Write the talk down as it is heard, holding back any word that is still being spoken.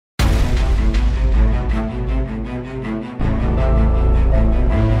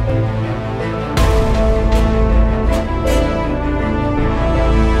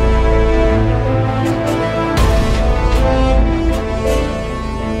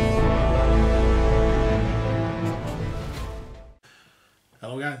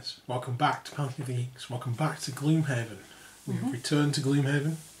Yes, welcome back to Potg the Geeks. Welcome back to Gloomhaven. We have returned to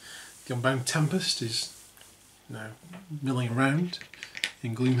Gloomhaven. The Unbound tempest is now milling around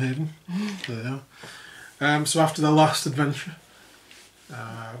in Gloomhaven. There they are. So after the last adventure,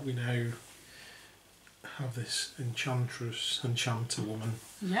 we now have this enchanter woman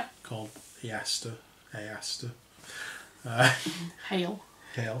called Aester. Hale.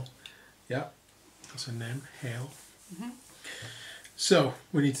 Hale. Yeah, that's her name. Hale. So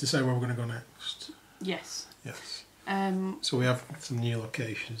we need to decide where we're going to go next. Yes. Yes. So we have some new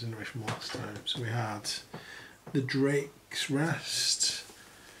locations, didn't we, from last time? So we had the Drake's Rest,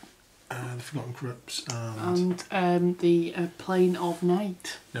 the Forgotten Crypts, and the Plane of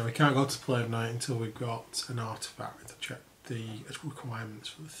Night. Now we can't go to Plane of Night until we've got an artefact to check the requirements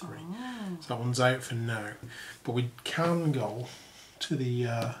for the three. Oh. So that one's out for now. But we can go to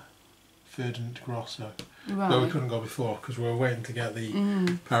the Verdant Grosso, where we couldn't go before because we were waiting to get the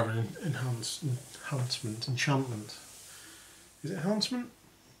power of enchantment. Is it enhancement?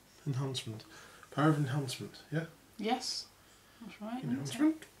 Enhancement. Power of enhancement, yeah? Yes, that's right.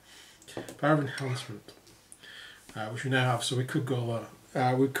 Enhancement? Power of enhancement. Which we now have, so we could go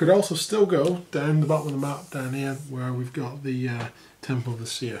there. We could also still go down the bottom of the map down here where we've got the Temple of the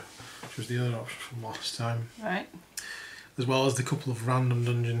Seer, which was the other option from last time. Right. As well as the couple of random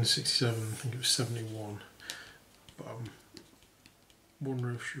dungeons, 67, I think it was 71. But I wonder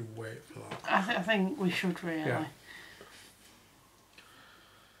if we should wait for that. I think we should really. Yeah.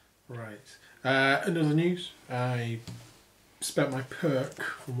 Right. Another news. I spent my perk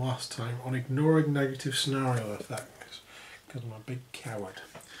from last time on ignoring negative scenario effects because I'm a big coward.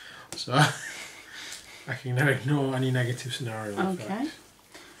 So I can now ignore any negative scenario effects.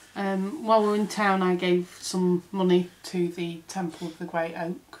 While we were in town, I gave some money to the Temple of the Great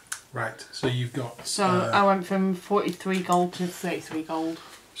Oak. Right, so you've got... So I went from 43 gold to 33 gold.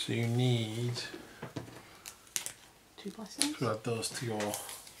 So you need... 2 blessings. to add those to your...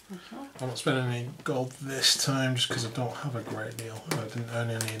 Okay. I'm not spending any gold this time just because I don't have a great deal. I didn't earn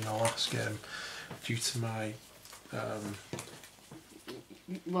any in the last game due to my...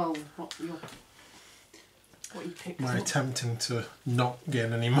 Well, what you picked my up. attempting to not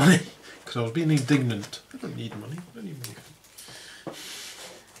gain any money because I was being indignant. I don't need money. I don't need money.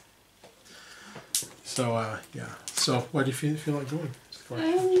 So yeah. So where do you feel like going? That's the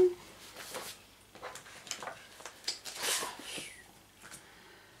question.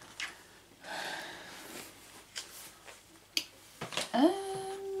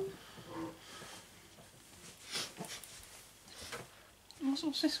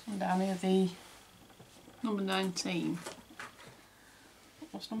 What's this one down here? The number 19.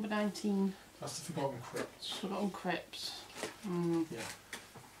 What's number 19? That's the Forgotten Crypts. Forgotten Crypts. Yeah.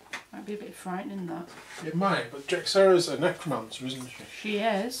 Might be a bit frightening, that. It might, but Drexara's a necromancer, isn't she? She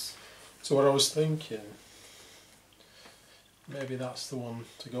is. So what I was thinking, maybe that's the one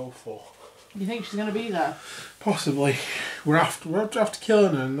to go for. You think she's going to be there? Possibly. We're after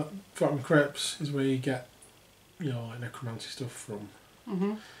killing her, and Forgotten Crypts is where you get, you know, like necromancy stuff from.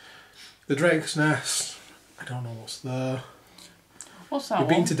 The Drake's Nest, I don't know what's there. What's that? We've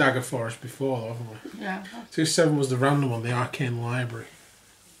been to Dagger Forest before, though, haven't we? Yeah. 2-7 was the random one, the Arcane Library.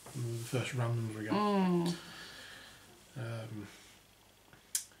 The first randoms we got.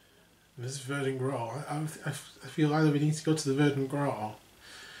 This is Verdant Grotto. I feel either we need to go to the Verdant Grotto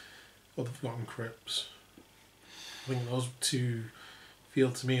or the Forgotten Crypts. I think those two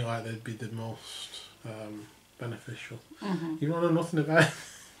feel to me like they'd be the most beneficial. You don't know nothing about it,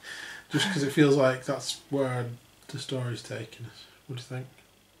 just because it feels like that's where the story's taking us. What do you think?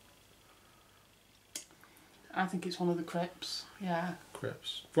 I think it's one of the crypts. Yeah.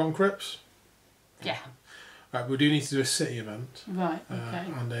 Crypts. Forgotten Crypts? Yeah. Right, we do need to do a city event. Right, okay.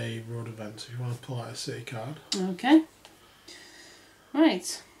 And a road event, so if you want to pull out a city card. Okay.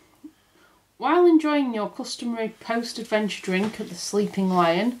 Right. While enjoying your customary post-adventure drink at the Sleeping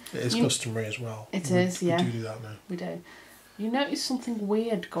Lion... It is customary as well. It is, yeah. We do that now. We do. You notice something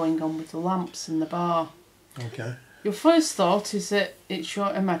weird going on with the lamps in the bar. Okay. Your first thought is that it's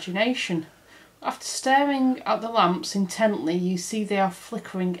your imagination. After staring at the lamps intently, you see they are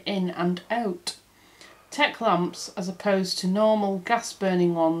flickering in and out. Tech lamps, as opposed to normal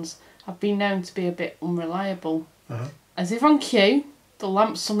gas-burning ones, have been known to be a bit unreliable. As if on cue, the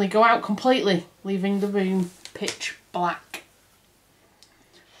lamps suddenly go out completely, leaving the room pitch black.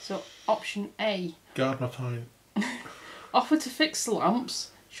 So, option A. Guard my time. Offer to fix the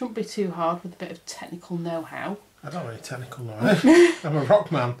lamps. Shouldn't be too hard with a bit of technical know-how. I don't have any technical knowledge. I'm a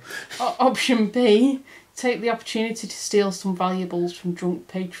rock man. Option B. Take the opportunity to steal some valuables from drunk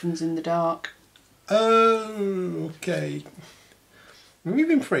patrons in the dark. Oh, okay. We've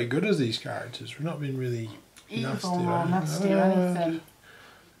been pretty good as these characters. We've not been really evil or nasty or anything.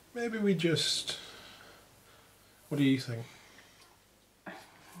 Maybe we just... What do you think?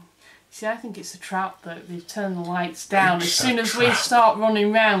 See, I think it's a trap that they've turned the lights down. As soon as we start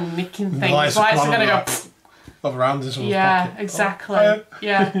running around nicking things, lights are going to go... Of around in someone's pocket. Exactly.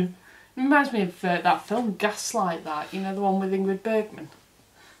 Yeah. It reminds me of that film Gaslight, that, you know, the one with Ingrid Bergman.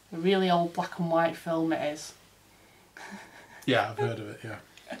 A really old black and white film it is. Yeah, I've heard of it, yeah.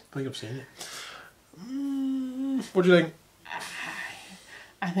 I think I've seen it. What do you think?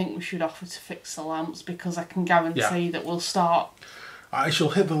 I think we should offer to fix the lamps, because I can guarantee that we'll start... I shall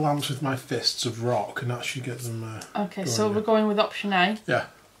hit the lamps with my fists of rock, and that should get them okay, so we're going with option A? Yeah.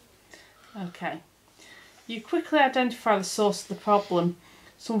 Okay. You quickly identify the source of the problem,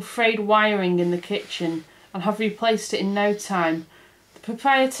 some frayed wiring in the kitchen, and have replaced it in no time. The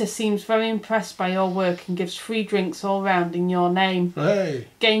proprietor seems very impressed by your work and gives free drinks all round in your name. Hey!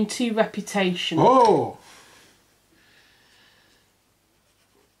 Gain 2 reputation. Oh!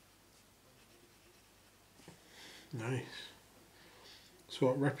 Nice. So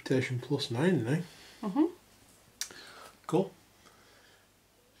what, reputation plus 9, eh? Mm-hmm. Cool.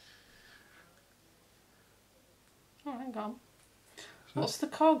 Oh, hang on. What's the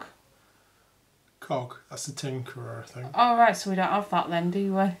cog? Cog, that's the tinkerer, I think. Oh, right, so we don't have that then,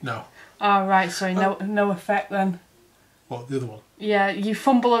 do we? No. Oh, right, sorry, no effect then. What, the other one? Yeah, you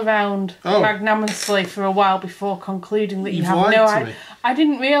fumble around magnanimously for a while before concluding that you have no idea. I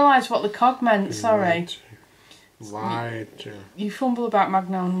didn't realise what the cog meant, sorry. Lied to. You fumble about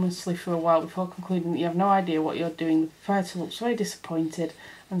magnanimously for a while before concluding that you have no idea what you're doing. The proprietor looks very disappointed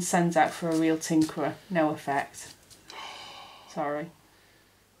and sends out for a real tinkerer. No effect. Sorry.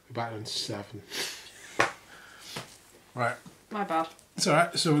 We're back on 7. Right. My bad. It's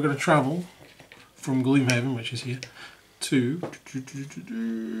alright, so we're going to travel from Gloomhaven, which is here, to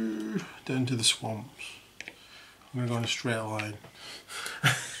down to the swamps. I'm going to go in a straight line.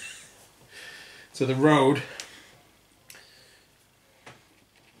 So the road...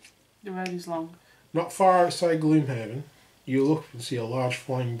 The road is long. Not far outside Gloomhaven, you look and see a large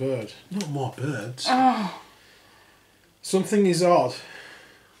flying bird. Not more birds. Oh. Something is odd.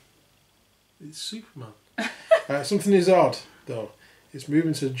 It's Superman. Something is odd, though. Its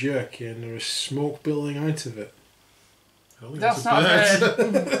movements are jerky and there is smoke billowing out of it. I don't think that's not a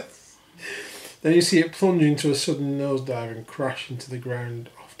bird. Then you see it plunge into a sudden nosedive and crash into the ground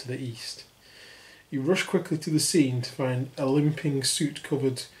off to the east. You rush quickly to the scene to find a limping,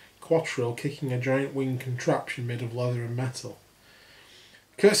 suit-covered quattril kicking a giant wing contraption made of leather and metal.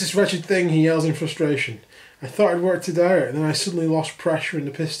 "Curse this wretched thing," he yells in frustration. "I thought I'd worked it out, and then I suddenly lost pressure in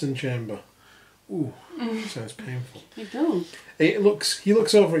the piston chamber." Ooh, sounds painful. It does. He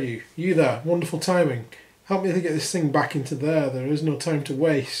looks over at you. "You there, wonderful timing. Help me to get this thing back into there. There is no time to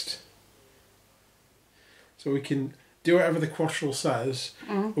waste." So we can do whatever the quattril says,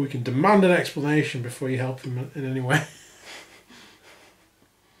 or we can demand an explanation before you help him in any way.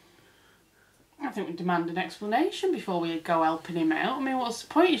 I think we demand an explanation before we go helping him out. I mean, what's the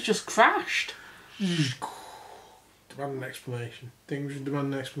point? He's just crashed. Demand an explanation. Think we should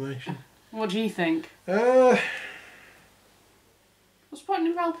demand an explanation? What do you think? What's the point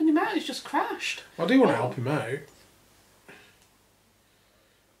in helping him out? He's just crashed. I do want to help him out.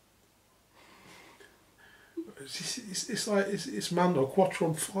 It's like it's Mando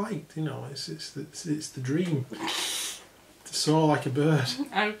Quattro flight, you know. It's the dream to soar like a bird.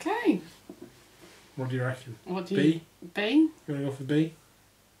 Okay. What do you reckon? What do B? B? You want to go for B?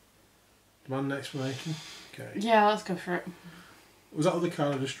 Demand an explanation. Okay. Yeah, let's go for it. Was that the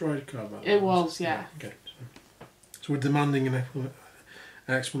card a destroyed card? It was, yeah. Okay. So we're demanding an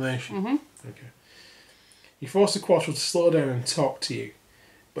explanation. Mm-hmm. Okay. You force the Quattro to slow down and talk to you,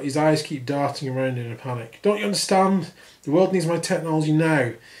 but his eyes keep darting around in a panic. "Don't you understand? The world needs my technology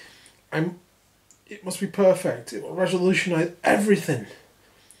now. It must be perfect. It will revolutionise everything."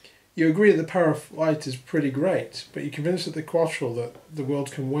 You agree that the power of light is pretty great, but you're convinced that the Quattro that the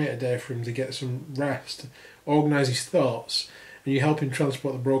world can wait a day for him to get some rest, organise his thoughts, and you help him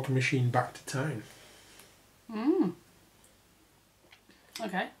transport the broken machine back to town.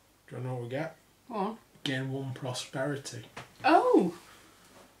 Okay. Do you know what we get? Go on. Gain 1 prosperity. Oh!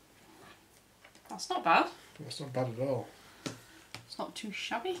 That's not bad. That's not bad at all. It's not too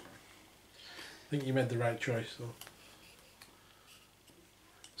shabby. I think you made the right choice, though.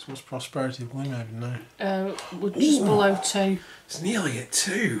 So what's prosperity of Gloomhaven now? We're just below 2. It's nearly at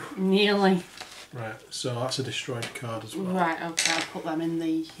 2. Nearly. Right, so that's a destroyed card as well. Right, okay, I'll put them in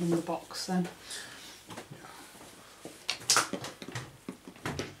the box then.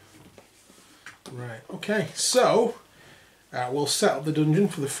 Right, okay, so We'll set up the dungeon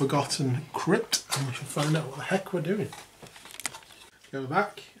for the Forgotten Crypt and we shall find out what the heck we're doing. Go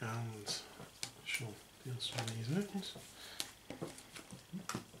back and she'll deal some of these out.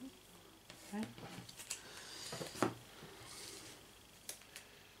 Okay.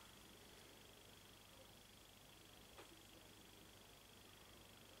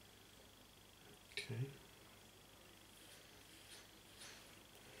 Okay.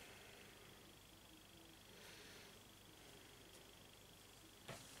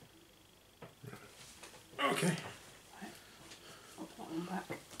 Okay. Right. I'll put that one back.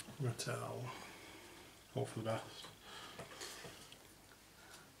 I'm going to take that one. Hope for the best.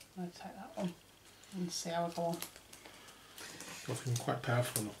 I'm going to take that one and see how I go on. I think I'm quite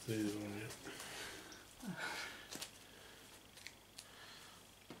powerful enough to do this one yet.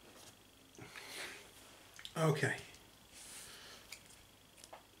 Okay.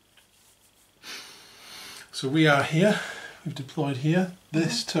 So we are here. We've deployed here.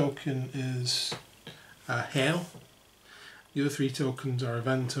 This token is hail. The other 3 tokens are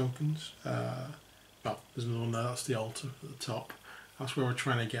event tokens. Well, there's another one there, that's the altar at the top. That's where we're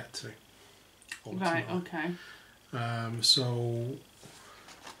trying to get to. Right, okay. So,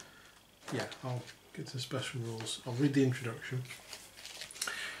 yeah, I'll get to the special rules. I'll read the introduction.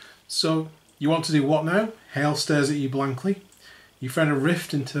 So, you want to do what now? Hail stares at you blankly. You find a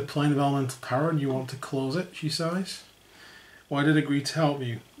rift into the plane of elemental power and you want to close it, she sighs. Well, I did agree to help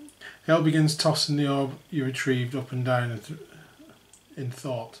you. Hail begins tossing the orb you retrieved up and down in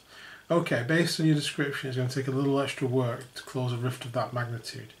thought. Okay, based on your description, it's going to take a little extra work to close a rift of that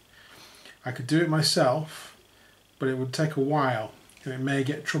magnitude. I could do it myself, but it would take a while, and it may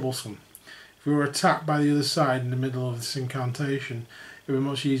get troublesome. If we were attacked by the other side in the middle of this incantation, it would be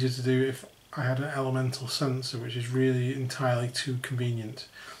much easier to do if I had an elemental sensor, which is really entirely too convenient,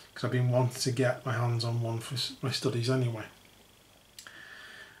 because I've been wanting to get my hands on one for my studies anyway.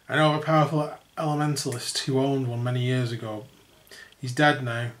 I know of a powerful elementalist who owned one many years ago. He's dead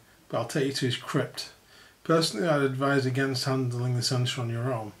now, but I'll take you to his crypt. Personally, I'd advise against handling the sensor on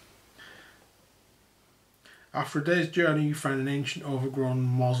your own. After a day's journey, you find an ancient overgrown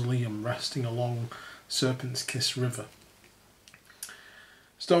mausoleum resting along Serpent's Kiss River.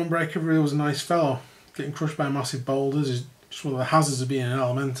 Stonebreaker really was a nice fellow. Getting crushed by massive boulders is just one of the hazards of being an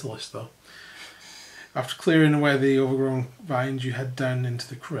elementalist, though. After clearing away the overgrown vines, you head down into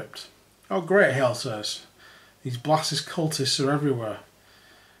the crypt. Oh great, Hale says. These blasted cultists are everywhere.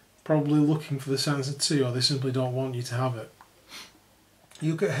 Probably looking for the sensor too, or they simply don't want you to have it.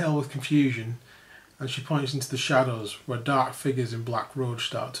 You look at Hale with confusion, and she points into the shadows, where dark figures in black robes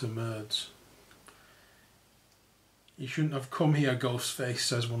start to emerge. You shouldn't have come here, Ghostface,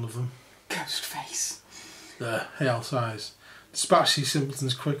 says one of them. Ghostface. There, Hale sighs. Dispatch these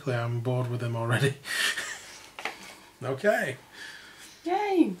simpletons quickly, I'm bored with them already. Okay.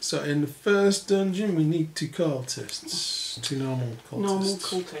 Yay! So in the first dungeon we need 2 cultists. 2 normal cultists. Normal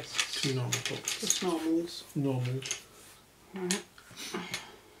cultists. 2 normal cultists. Just normals. Normals. Right.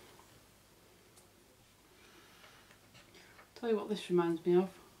 Tell you what this reminds me of.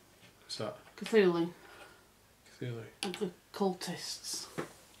 What's that? Cthulhu. Cthulhu. And the cultists.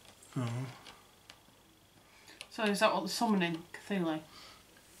 Oh. So is that what they're summoning? Cthulhu?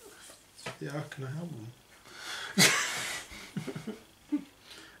 Yeah, how can I help them?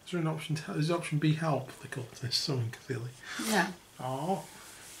 Is there an option? Is option B help the cultists summon Cthulhu? Yeah. Oh.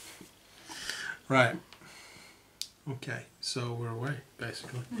 Right. Okay, so we're away,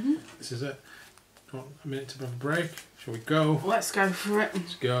 basically. This is it. Do you want a minute to have a break? Shall we go? Let's go for it.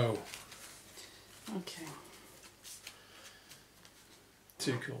 Let's go. Okay.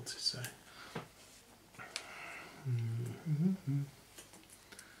 2 cultists, eh? I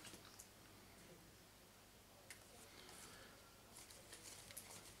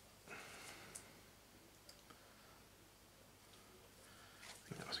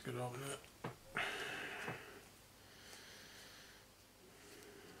think that's a good open, isn't it?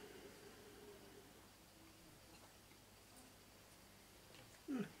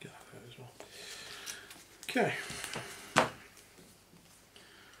 Get that out as well. Okay.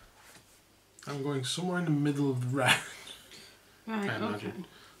 I'm going somewhere in the middle of the round. Right, I imagine.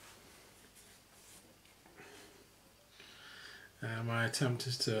 Okay. My attempt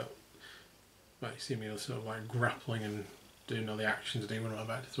is to, well, you see me sort of like grappling and doing all the actions and when I'm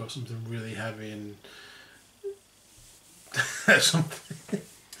about to throw something really heavy and something.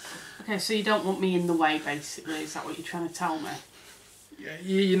 Okay, so you don't want me in the way, basically. Is that what you're trying to tell me? Yeah,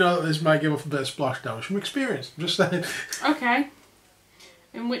 you know that this might give off a bit of splash damage from experience. I'm just saying. Okay.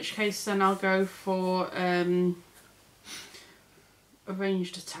 In which case, then I'll go for a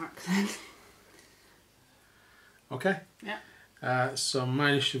ranged attack then. Okay. Yeah. So my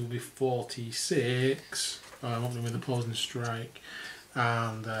initiative will be 46. I'm opening with opposing strike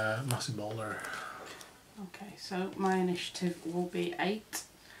and massive boulder. Okay, so my initiative will be 8,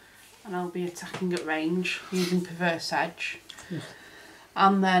 and I'll be attacking at range using Perverse Edge.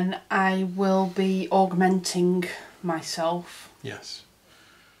 And then I will be augmenting myself. Yes.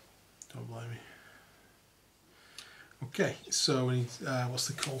 Don't blame me. Okay, so we need, what's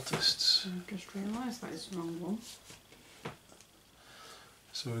the cultists? I just realised that is the wrong one.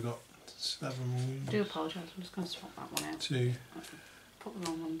 So we've got 7 wounds. I do apologise, I'm just going to swap that one out. 2. Put the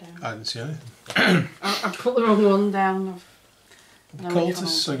wrong one down. I didn't see anything. I put the wrong one down. The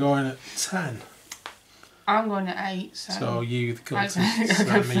cultists are going at 10. I'm going at 8, So you, the cultists, I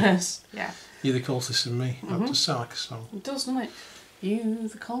go and me. first. Yeah. You, the cultists, and me. That does sound like a song. It does, doesn't it? You,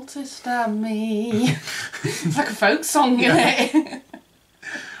 the cultist, and me. It's like a folk song, isn't it?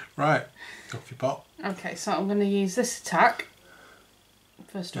 Right, off your pot. Okay, so I'm going to use this attack.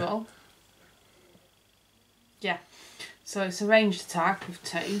 First of all. Yeah. So it's a ranged attack with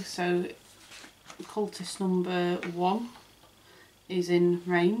 2. So cultist number 1 is in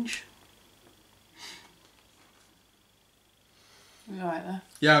range. You right there?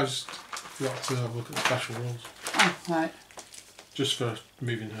 Yeah, I just forgot to look at the special rules. Oh, right. Just for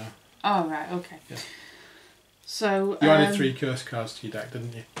moving her. Oh, right, okay. Yeah. So... You added 3 curse cards to your deck,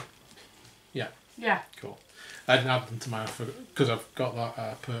 didn't you? Yeah. Yeah. Cool. I didn't add them to mine because I've got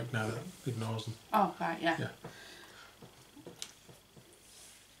that perk now that ignores them. Oh, right, yeah. Yeah.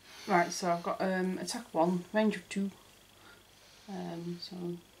 Right, so I've got attack 1, range of 2. So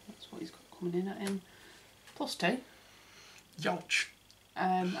that's what he's got coming in at him. +2. Youch.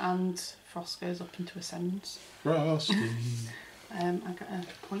 And Frost goes up into Ascendance. Frosty. I get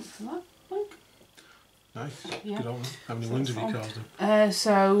a point for that, I think. Nice. Yeah. Good on him. How many So wounds that's have you fine. caused him?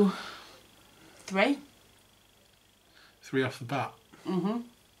 So 3. 3 off the bat. Mm-hmm.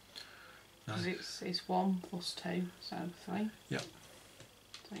 Nice. Because it's 1 + 2, so 3. Yep.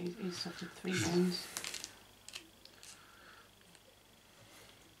 So he's suffered 3 wounds.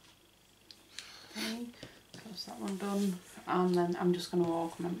 Okay, that's that one done. And then I'm just going to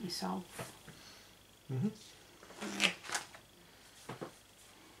augment myself.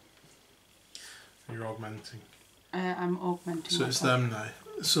 You're augmenting. I'm augmenting So it's myself. them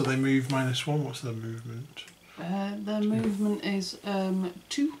now. So they move -1. What's their movement? The movement is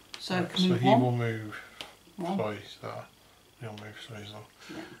 2, so Right, I can so move he 1. will move 1. twice there. He'll move twice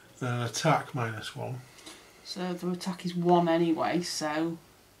though. Yeah. Then attack -1. So the attack is 1 anyway, so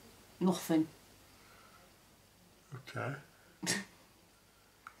nothing. Okay.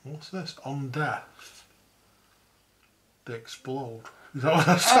 What's this? On death, they explode. Is that what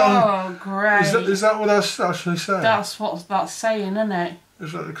that's saying? Oh, great. Is that what that's actually saying? That's what that's saying, isn't it?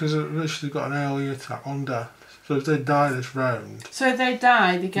 Is that because it literally got an early attack on death? So if they die this round... So if they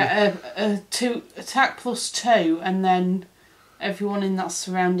die, they get a 2 attack +2, and then everyone in that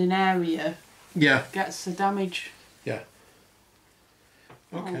surrounding area gets the damage. Yeah.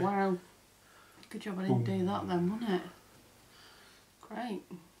 Okay. Oh, wow. Good job I didn't do that then, wasn't it? Great.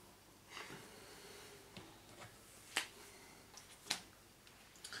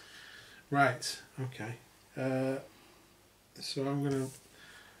 Right, okay. So I'm going to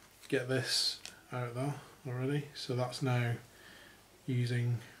get this out there already. So that's now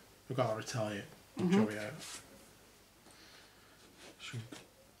using... I've got to retaliate. Show it out.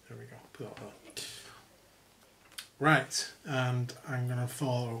 There we go, put that there. Right, and I'm going to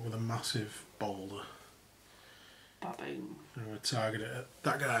follow up with a massive boulder. Baboom. I'm going to target it at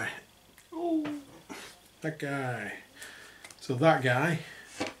that guy. Oh. That guy. So that guy...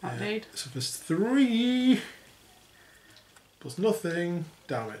 That dude. suffers 3 plus nothing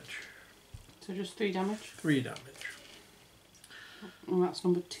damage. So just 3 damage? 3 damage. And that's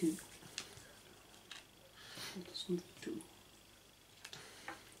number 2. That's number 2.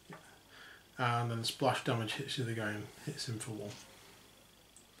 And then splash damage hits the other guy and hits him for 1.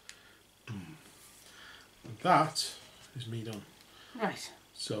 And that is me done. Right.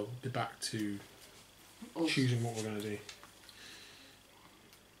 So be back to Us. choosing what we're going to do.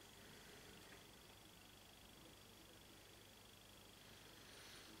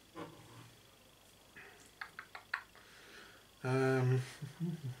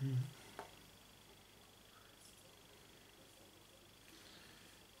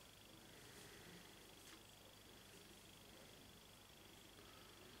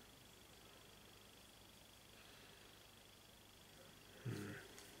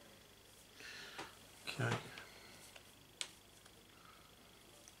 Okay.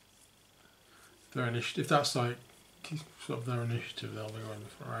 Their initiative, if that's like sort of their initiative, they'll be going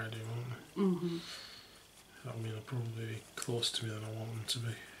before I do, won't they? That means they'll probably be close to me than I want them to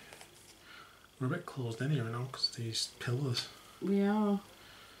be. We're a bit closed in here now because of these pillars. We are.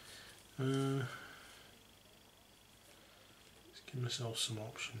 Let's give myself some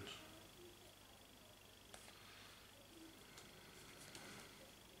options.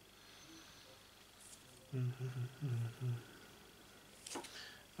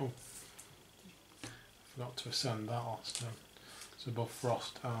 Oh, forgot to ascend that last time. It's above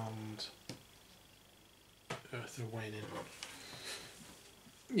frost and earth are waning.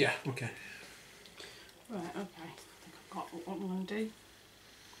 Yeah, okay. Right, okay. I think I've got what I'm going to do.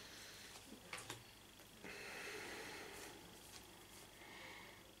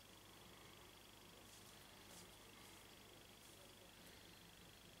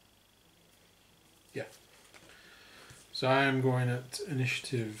 Yeah. So I am going at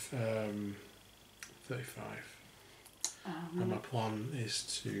initiative 35. And my plan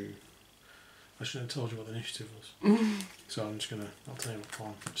is to... I shouldn't have told you what the initiative was. So I'm just going to... I'll tell you my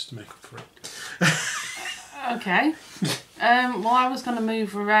plan, just to make up for it. Okay. Well, I was going to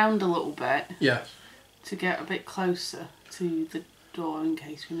move around a little bit. Yeah. To get a bit closer to the door in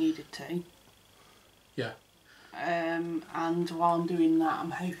case we needed to. Yeah. And while I'm doing that,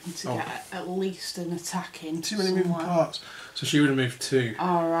 I'm hoping to get at least an attack in. Too many moving parts. So she would have moved 2.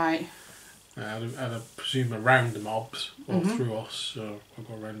 Alright. I'd presume around the mobs, or through us, so I'll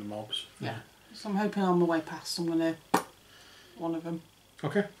go around the mobs. Yeah. So I'm hoping on the way past I'm going to... one of them.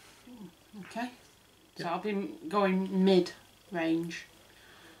 Okay. Okay. So I'll be going mid-range.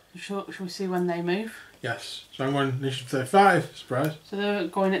 Shall we see when they move? Yes. So I'm going initiative 35, surprise. So they're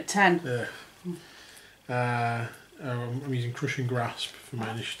going at 10. Yeah. I'm using Crushing Grasp for my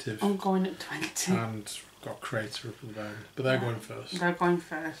initiative. I'm going at 20. And got Crater up at the bound. But they're going first. They're going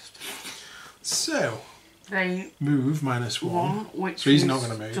first. So, they move -1. Which so he's not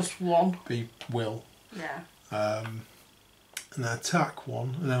going to move. Just 1. He will. Yeah. And then attack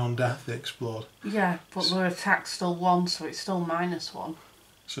 1, and then on death they explode. Yeah, but their attack's still 1, so it's still -1.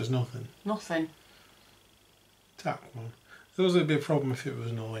 So it's nothing. Nothing. Attack 1. Those would be a problem if it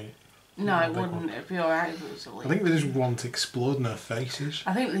was an elite. No, it wouldn't. It'd be alright if it was elite. I think they just want to explode in their faces.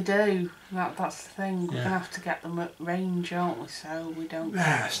 I think they do. That's the thing. We're going to have to get them at range, aren't we? So we don't...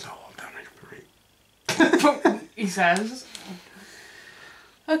 Nah, it's not a lot of damage per he says.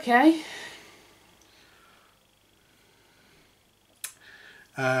 Okay.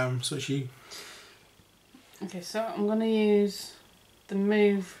 So she... Okay, so I'm going to use the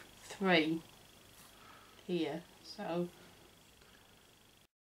move 3 here. So...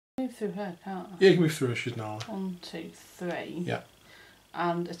 move through her, can't I? Yeah, you can move through her, she's not. 1, 2, 3. Yeah.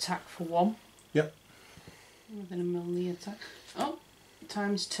 And attack for 1. Yep. Within a melee attack. Oh,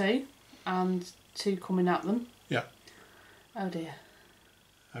 times 2. And 2 coming at them. Yeah. Oh dear.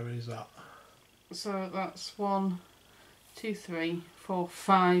 How many is that? So that's 1, 2, 3, 4,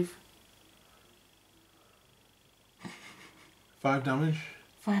 5. 5 damage?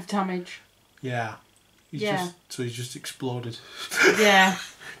 5 damage. Yeah. He's just exploded. Yeah.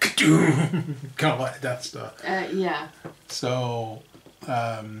 Kind of like a Death Star. Yeah. So,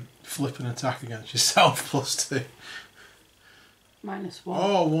 flip an attack against yourself +2. -1.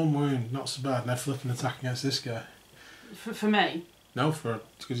 Oh, 1 wound, not so bad. Now flip an attack against this guy. For me? No,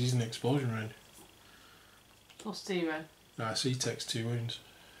 because he's in the explosion round. +0. Right, so he takes 2 wounds.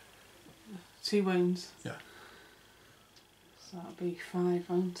 2 wounds. Yeah. So that'll be 5,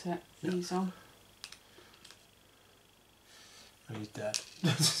 won't it? Yeah. He's on. And he's dead.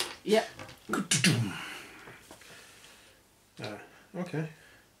 Yep. Okay.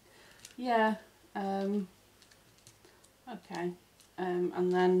 Yeah. Okay.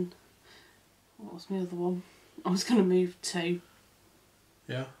 And then what was my other one? I was going to move 2.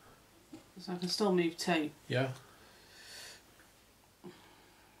 Yeah. So I can still move 2. Yeah.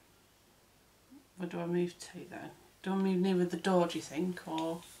 Where do I move to though? Do I move nearer the door, do you think,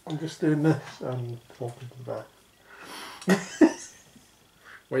 or...? I'm just doing this and talking to the back.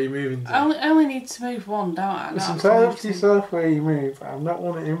 Where are you moving to? I only need to move 1, don't I? It's entirely up to yourself where you move. I'm not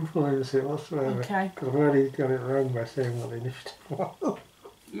want to influence it whatsoever. Okay. Because I've already got it wrong by saying what the initiative was.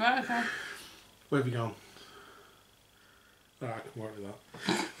 Right, okay. Where have you gone? Alright, I can work with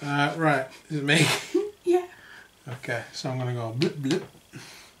that. Right, this is me. Yeah. Okay, so I'm going to go blip blip.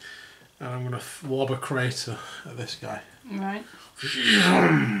 And I'm going to lob a crater at this guy. Right.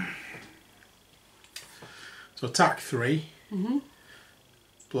 So attack 3. Mm-hmm.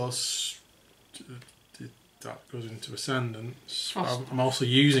 Plus that goes into Ascendance. Frost. I'm also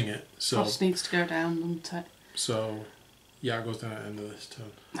using it. So Frost needs to go down, doesn't it? So yeah, it goes down at the end of this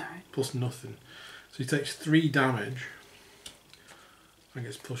turn. Alright. Plus nothing. So he takes 3 damage and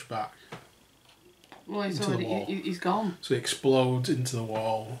gets pushed back. Well, he's into the already wall. he's gone. So he explodes into the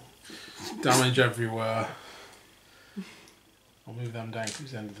wall. Damage everywhere. I'll move them down to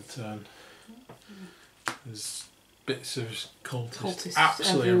the end of the turn. There's bits of cultists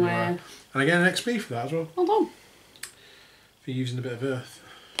absolutely everywhere. And I get an XP for that as well. Well done. For using a bit of earth.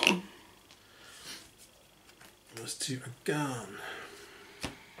 Those two are gone.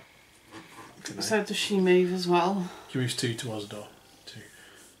 So does she move as well? She moves 2 towards the door. 2.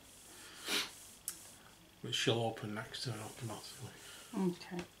 Which she'll open next turn automatically.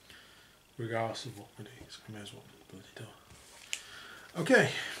 Okay. Regardless of what we do, so I may as well open the door. Okay.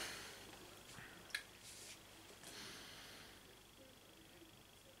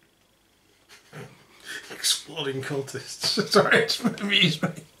 Exploding cultists. Sorry, it's amused me.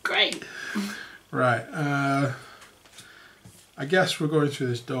 Great. Right, I guess we're going through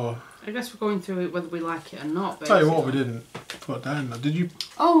this door. I guess we're going through it whether we like it or not. Basically. Tell you what, we didn't put down though. Did you?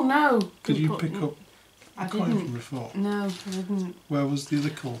 Oh no! Did you pick up I a coin didn't. from before? No, I didn't. Where was the other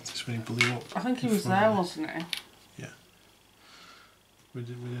cultist when he blew up? I think he was there, wasn't he? Yeah. We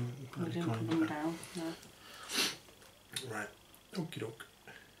didn't put We any didn't coin put them down. down. No. Right. Okie doke.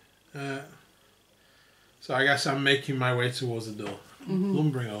 So I guess I'm making my way towards the door.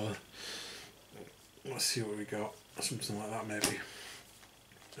 Lumbering over. Let's see what we got. Something like that maybe.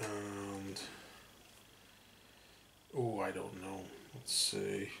 And oh, I don't know. Let's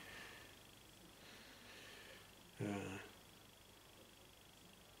see.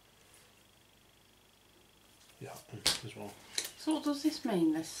 Yeah, as well. So what does this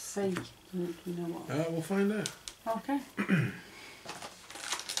mean? This C? Do you know what? We'll find out Okay.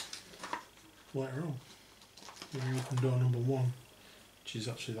 later on. When we open door number 1, which is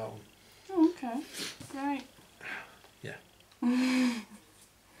actually that one. Oh, okay. Right. Yeah.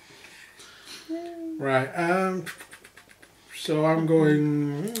 Right. So I'm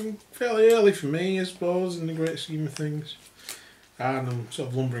going fairly early for me, I suppose, in the great scheme of things, and I'm sort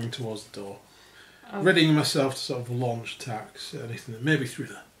of lumbering towards the door, readying myself to sort of launch attacks, anything that maybe through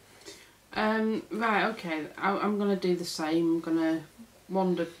there. Right. Okay. I'm gonna do the same. I'm gonna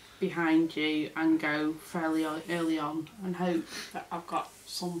wander behind you and go fairly early on and hope that I've got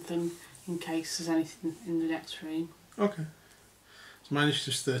something in case there's anything in the next room. Okay. So mine is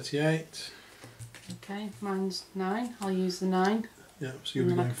just 38. Okay, mine's 9. I'll use the 9. Yeah, so you'll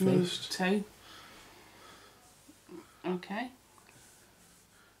be going first. 2. Okay.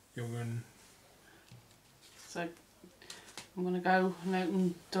 You're going. So I'm going to go and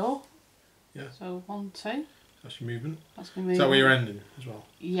open the door. Yeah. So 1, 2. That's your movement. That's my movement. Is that where you're ending as well?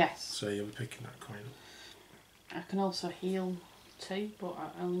 Yes. So you'll be picking that coin up. I can also heal 2, but I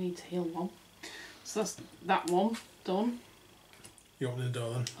only need to heal 1. So that's that one done. You open the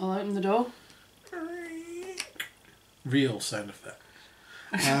door then? I'll open the door. Real sound effect.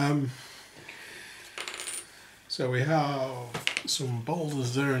 So we have some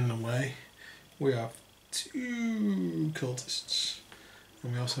boulders there in the way. We have 2 cultists.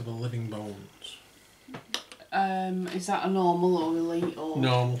 And we also have a living bones. Is that a normal or elite or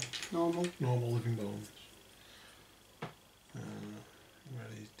Normal. Normal. Normal living bones. Where are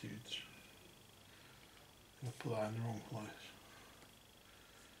these dudes? I'll put that in the wrong place.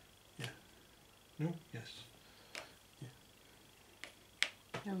 Yeah. No? Yes.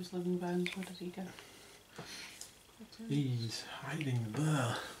 There was living bones. Where did he go? He's hiding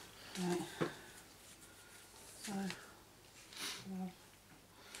there. Right. So.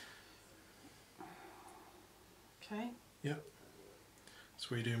 Okay. Yep. So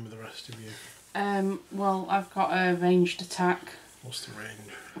what are you doing with the rest of you? Well, I've got a ranged attack. What's the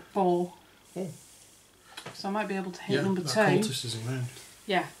range? 4. Oh. So I might be able to hit Yeah, number that 2. cultist isn't round.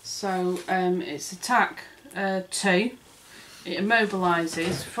 Yeah. So it's attack 2. It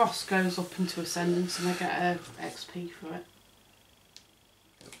immobilises. Frost goes up into ascendance, and I get a XP for it.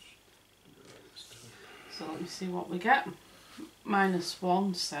 So let me see what we get.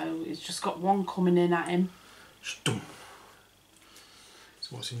 -1, so it's just got 1 coming in at him. Stum.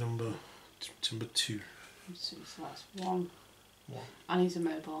 So what's your number? Number 2. So that's 1. 1. And he's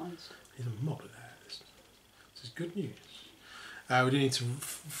immobilised. He's immobilised. This is good news. We do need to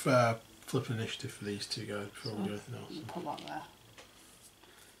flip an initiative for these 2 guys before we do anything else. Put that there.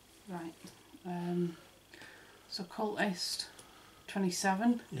 Right. So cultist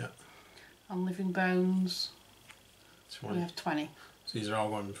 27. Yeah. And living bones. 20. We have 20. So these are all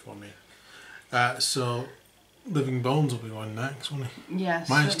going before me. So living bones will be going next, won't he? Yes.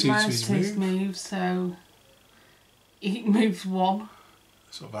 Minus 2 to minus his 2 move, so he moves 1.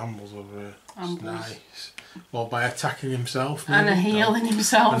 Sort of ambles over here. Ambles. Nice. Well, by attacking himself, maybe? And a healing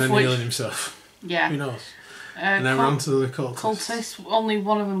himself. And then which, healing himself. Yeah. Who knows? And then we're on to the cultists. Cultists, only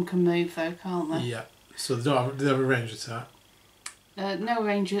one of them can move though, can't they? Yeah. So they have a range attack. No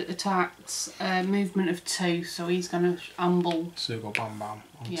range attacks, movement of 2, so he's going to amble. So go bam bam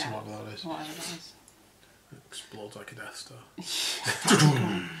onto whatever that is. Whatever that is. It explodes like a Death Star.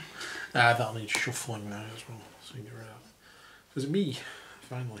 That'll need shuffling now as well, so you can get rid of that. So it's me,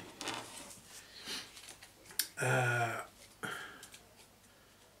 finally.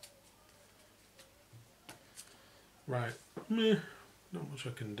 Right. Not much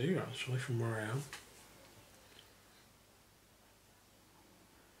I can do actually from where I am.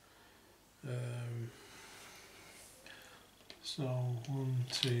 So 1,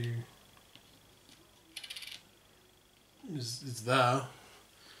 2 is there.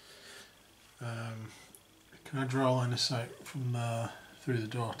 Can I draw a line of sight from there through the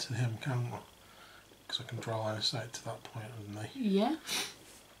door to him, can't I? Because I can draw a line of sight to that point, haven't I? Yeah.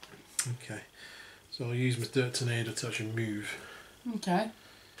 Okay. So I'll use my dirt tornado to actually move. Okay.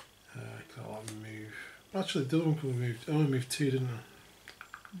 I'll let me move. Actually, the other one can move. I only moved 2, didn't I?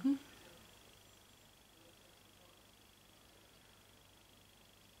 Mhm.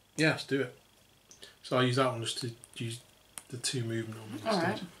 Yeah, let's do it. So I'll use that one just to use the 2 movement on it instead.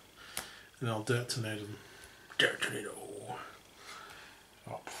 Alright. And I'll dirt tornado them. Dirt tornado!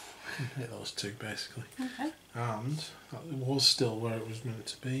 Oh, hit those 2 basically. Okay. And that was still where it was meant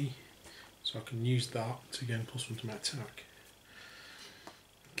to be. So I can use that to gain +1 to my attack.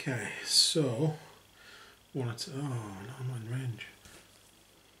 Okay, so oh, no, I'm not in range.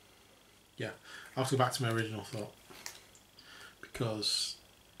 Yeah, I'll have to go back to my original thought. Because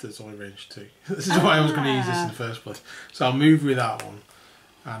there's only range 2. This is why I was going to use this in the first place. So I'll move with that one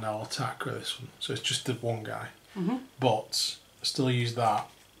and I'll attack with this one. So it's just the one guy. But I still use that.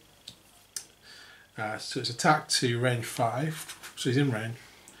 So it's attack 2, range 5. So he's in range.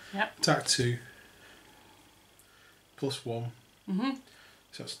 Yep. Attack 2. +1.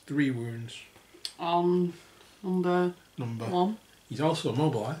 So that's 3 wounds. On number 1. He's also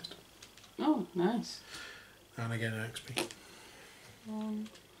immobilised. Oh, nice. And again an XP.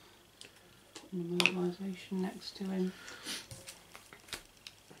 Put the mobilisation next to him.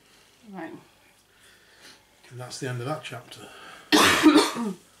 Right. And that's the end of that chapter.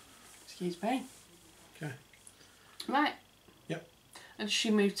 Excuse me. Okay. Right. Yep. And does she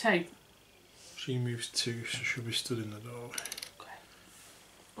move 2? She moves 2, so she'll be stood in the doorway. Okay.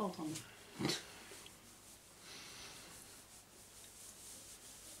 Well done.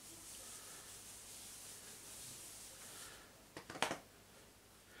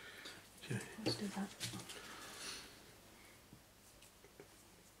 Okay. Let's do that.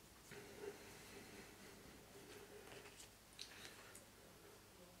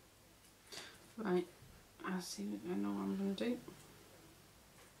 Right, I see. I know what I'm going to do.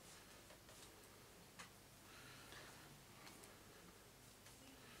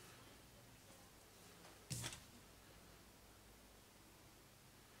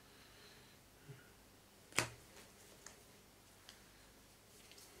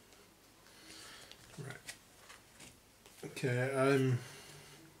 Right. Okay,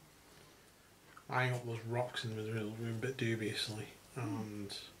 eyeing up those rocks in the middle of the room a bit dubiously,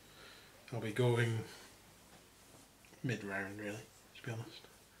 and I'll be going mid-round really, to be honest.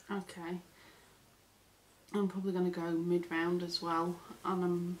 Okay. I'm probably going to go mid-round as well, and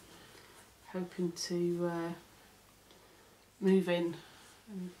I'm hoping to move in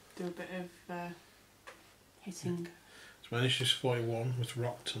and do a bit of hitting. So my initiative's 41 with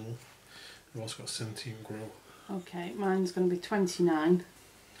rock tunnel. I've also got 17 grow. Okay, mine's going to be 29.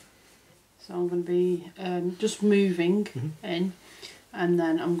 So I'm going to be just moving in, and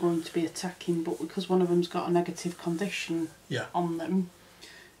then I'm going to be attacking, but because one of them's got a negative condition on them,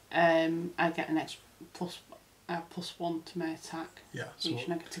 I get an extra +1 to my attack for each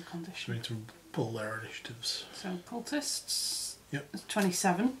negative condition. So we need to pull their initiatives. So cultists, yep, it's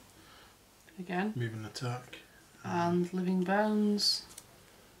 27 again. Moving attack. And living bones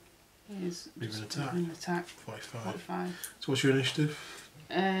is moving attack. 45. So what's your initiative?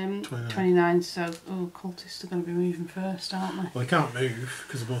 29, so cultists are going to be moving first, aren't they? Well, they can't move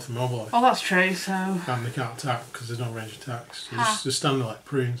because they're both immobilised. Oh, that's true, so... And they can't attack because there's no range attacks. So just stand there like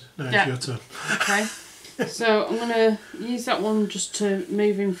prunes. Now it's your turn. Okay. So I'm going to use that one just to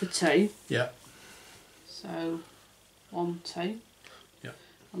move in for 2. Yeah. So 1, 2. Yeah.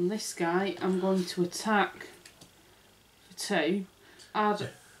 And this guy, I'm going to attack for 2. Add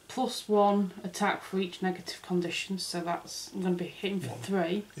 +1 attack for each negative condition, so that's I'm going to be hitting for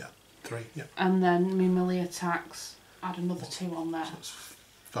 3. Yeah, 3. Yeah. And then my melee attacks, add another 2 on there. So it's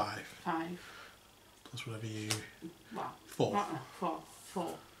 5. 5. Plus whatever you. Well, 4.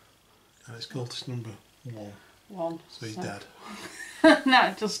 4. And it's cultist number 1. 1. So he's dead. No,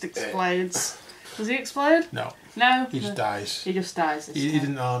 it just explodes. Does he explode? No. No. He just dies. He just dies. He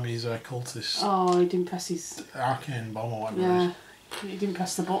didn't harm his cultist. Oh, he didn't press his arcane bomb or whatever. Yeah. He didn't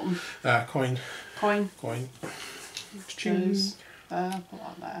press the button. Coin. Coin. Coin. Goes there. Put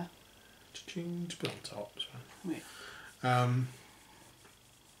that there. Just put it on top. Wait.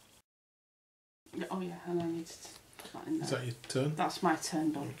 Oh yeah, and I need to put that in there. Is that your turn? That's my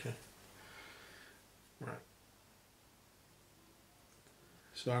turn done. Okay. Right.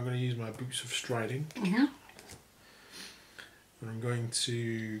 So I'm going to use my boots of striding. And I'm going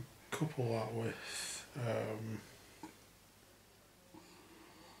to couple that with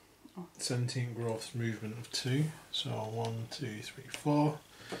 17 growth movement of 2. So 1, 2, 3, 4.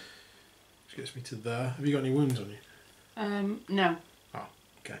 Which gets me to there. Have you got any wounds on you? No. Oh,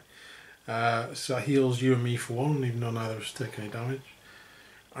 okay. So that heals you and me for 1, even though neither of us take any damage.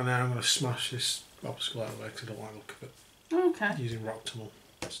 And now I'm going to smash this obstacle out of the way because I don't like the look of it. Okay. Using Rock Tunnel.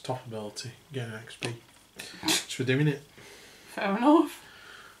 It's top ability. Getting an XP. Just for doing it. Fair enough.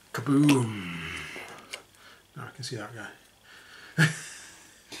 Kaboom! Now I can see that guy.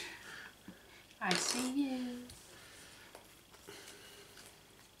 I see you.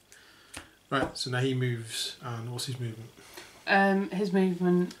 Right, so now he moves, and what's his movement? His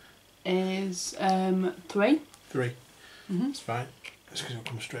movement is 3. 3. That's fine. That's because he'll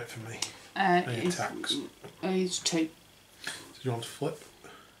come straight for me. He attacks. He's 2. So do you want to flip?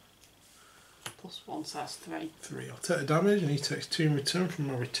 +1, so that's 3. 3. I'll take the damage, and he takes 2 in return from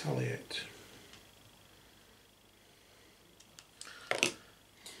my retaliate.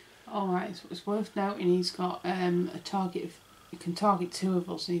 Alright, so it's worth noting he's got a target of... He can target 2 of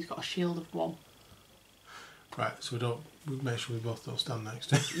us, and he's got a shield of 1. Right, so we make sure we both don't stand next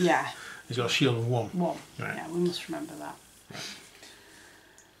to him. Yeah. He's got a shield of 1. 1. Right. Yeah, we must remember that. Right.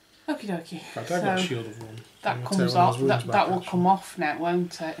 Okie dokie. In fact, I've got a shield of 1. That comes off. That will come off now,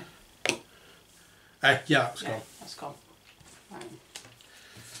 won't it? Yeah, that's gone. That's gone. Right.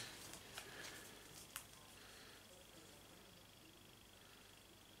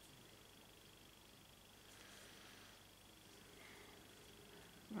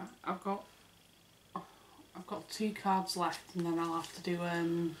 Right, I've got 2 cards left, and then I'll have to do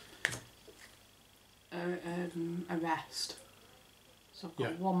a rest. So I've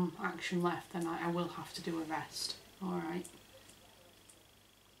got 1 action left, then I will have to do a rest. All right.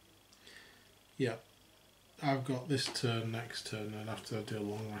 Yeah. I've got this turn, next turn, and I'd have to do a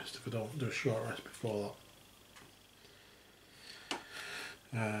long rest if I don't do a short rest before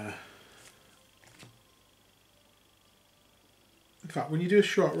that. In fact, when you do a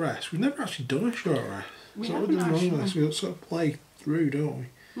short rest, we've never actually done a short rest. We so haven't actually. We sort of play through, don't we?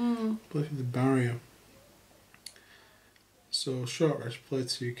 Play through the barrier. So short rest, play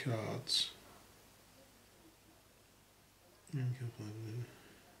 2 cards.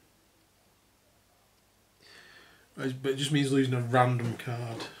 But it just means losing a random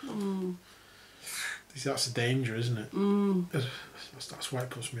card. That's the danger, isn't it? That's why it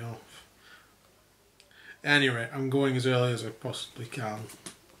puts me off. Anyway, I'm going as early as I possibly can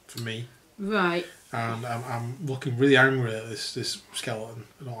for me. Right. And I'm looking really angry at this skeleton.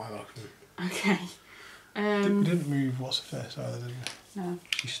 I don't like that of him. Okay. We didn't move what's her face either, did we? No.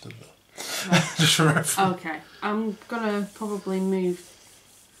 She stood there. Right. Just for reference. Okay. I'm gonna probably move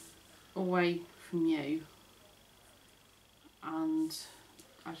away from you. And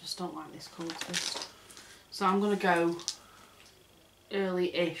I just don't like this cultist. So I'm gonna go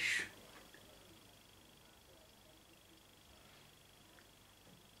early-ish.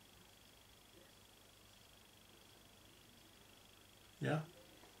 Yeah?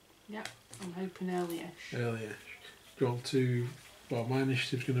 Yeah, I'm hoping early-ish. Early-ish. Do you want to... Well, my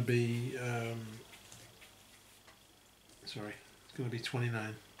initiative's going to be... sorry. It's going to be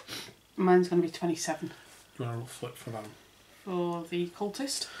 29. Mine's going to be 27. Do you want to flip for that? For the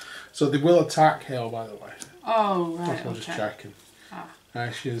cultist? So they will attack Hale, by the way. Oh, right, That's what I'm just checking.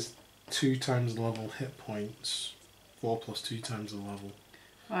 She has 2 times the level hit points. 4 plus 2 times the level.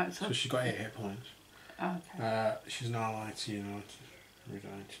 Right, so she's got 8 hit points. Okay. She's an ally to you now.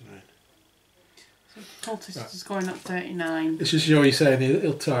 99. So cultist is going up 39. It's just, you know, you're saying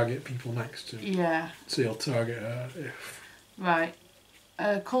he'll target people next to him. Yeah. So he'll target her if... Right.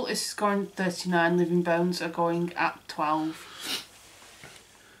 Cultist is going 39, living bones are going at 12.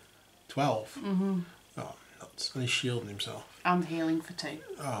 12? Mm-hmm. Oh, nuts. And he's shielding himself. And healing for 2.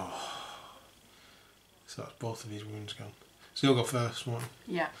 Oh. So that's both of his wounds gone. So he'll go first, one.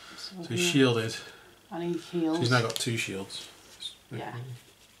 Yeah. So he's shielded. And he heals. So he's now got 2 shields. Yeah.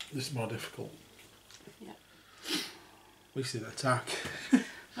 This is more difficult. Yeah. At least he didn't attack. Oh,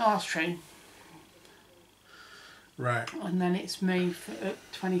 that's true. Right. And then it's move at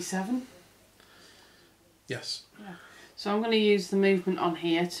 27. Yes. Yeah. So I'm going to use the movement on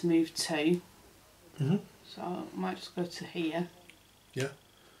here to move 2. Mm-hmm. So I might just go to here. Yeah.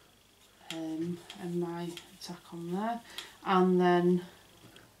 And my attack on there. And then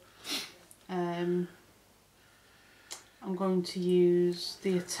I'm going to use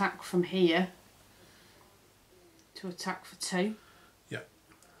the attack from here to attack for 2. Yeah.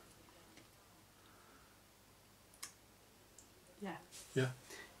 Yeah. Yeah.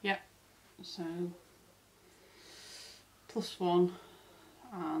 Yeah. So +1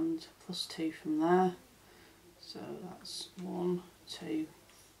 and +2 from there. So that's 1, 2,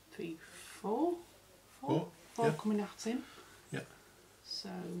 3, 4. 4 yeah. coming at him. Yeah. So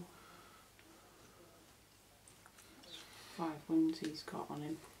 5 wounds he's got on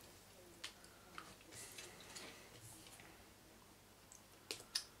him.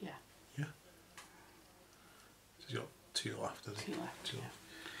 Yeah. Yeah. So he's got 2 left, hasn't he? 2 left. 2 Yeah. left.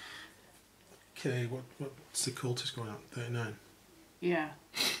 Okay, what's the cultist going at? 39? Yeah.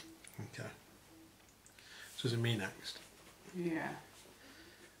 Okay. So is it me next? Yeah.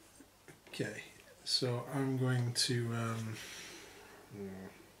 Okay, so I'm going to...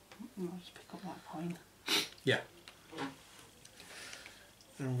 I'll just pick up that point. yeah.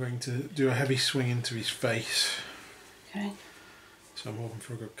 I'm going to do a heavy swing into his face. Okay. So I'm hoping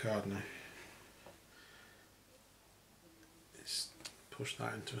for a good card now. Let's push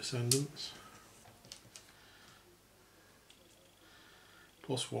that into Ascendance.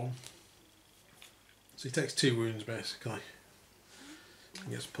 +1. So he takes 2 wounds basically.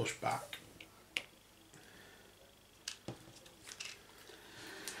 And gets pushed back.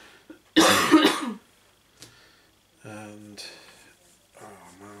 And oh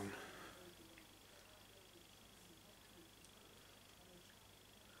man.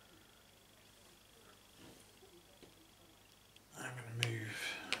 I'm going to move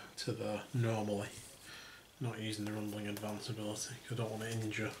to the normally, not using the rumbling advance ability because I don't want to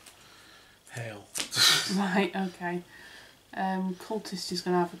injure Hale. Right, okay. Cultist is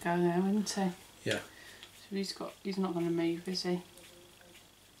going to have a go now, isn't he? Yeah. So he's not going to move, is he?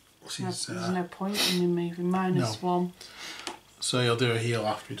 There's There's no point in him moving. -1. So he'll do a heal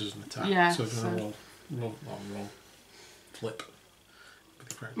after he does an attack. Yeah, So he's going to roll, flip. With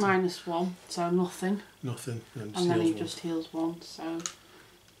the correct -1, so nothing. nothing. And And then he heals just heals 1, so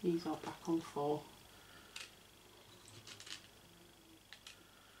he's all back on 4.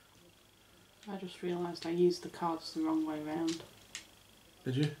 I just realised I used the cards the wrong way round.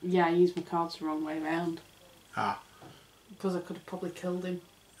 Did you? Yeah, I used my cards the wrong way round. Ah. Because I could have probably killed him.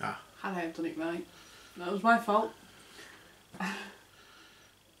 Ah. Had I have done it right. That was my fault.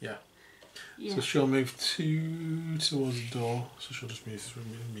 Yeah. Yeah. So she'll move 2 towards the door, so she'll just move through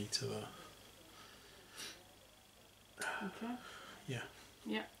me to there. Okay. Yeah.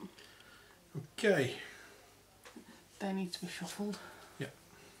 Yeah. Okay. They need to be shuffled. Yeah.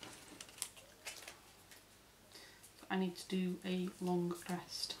 I need to do a long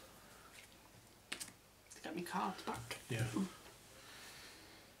rest to get my cards back. Yeah.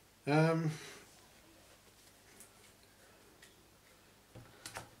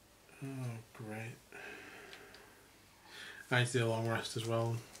 Oh, great. I need to do a long rest as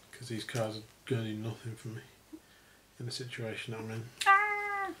well, because these cards are going to do nothing for me in the situation I'm in.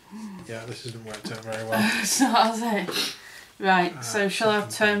 Yeah, this hasn't worked out very well. So has it. Right, so shall I have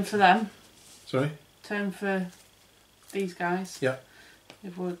turn for them? Sorry? Turn for these guys? Yeah.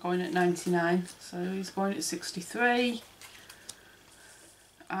 If we're going at 99. So he's going at 63.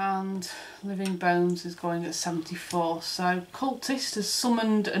 And Living Bones is going at 74. So Cultist has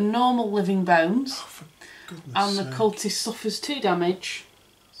summoned a normal Living Bones. Oh, for goodness And the sake. Cultist suffers 2 damage.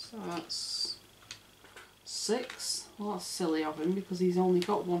 So that's 6. Well, that's silly of him because he's only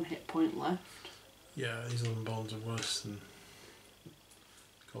got 1 hit point left. Yeah, these Living Bones are worse than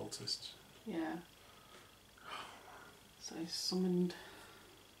Cultists. Yeah. So he's summoned...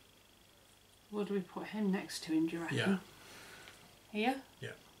 Where do we put him next to him, do you reckon? Yeah. Here?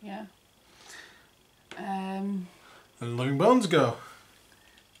 Yeah. Yeah. And Living Bones go.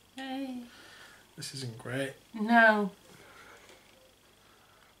 Hey. This isn't great. No.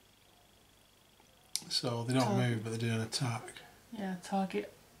 So they don't move, but they do an attack. Yeah,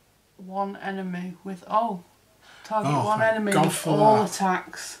 target 1 enemy with... Oh! Target Oh, 1 thank enemy God with for all that.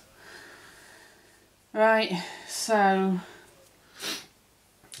 attacks. Right, so...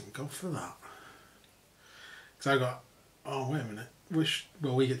 Go for that. Because I got... Oh, wait a minute.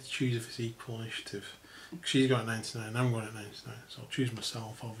 Well, we get to choose if it's equal initiative. She's got 99, I'm going at 99, so I'll choose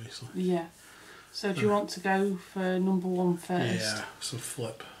myself, obviously. Yeah. So do you want to go for number 1 first? Yeah, so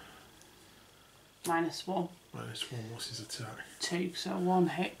flip. -1. -1, what's his attack? 2, so 1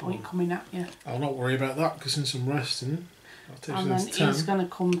 hit point coming at you. I'll not worry about that because since I'm resting, I'll take and then 10. he's going to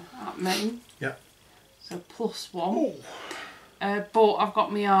come at me. Yeah. So +1. Oh. But I've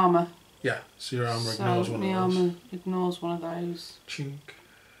got my armour. Yeah, so your armour ignores one of those. My armour ignores one of those. Chink.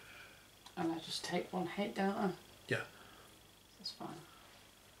 And I just take 1 hit, don't I? Yeah. That's fine.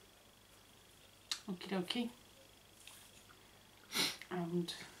 Okie dokie.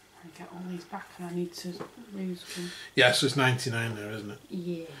 And I get all these back and I need to lose them. Yeah, so it's 99 there, isn't it?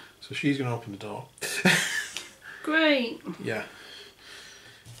 Yeah. So she's going to open the door. Great. Yeah.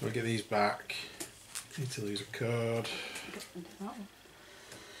 So we get these back. Need to lose a card.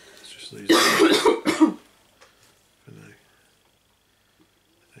 Let's just lose that for now.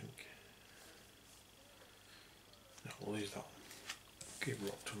 I think. No, we'll lose that one. Keep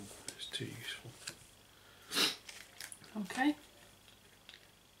rocked on. It's too useful. Okay.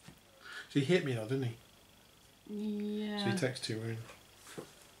 So he hit me though, didn't he? Yeah. So he takes 2 wounds.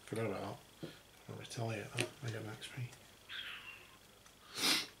 Forgot about that. I'll retaliate that. I get an XP.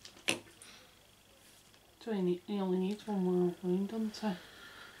 So he only needs 1 more wound, doesn't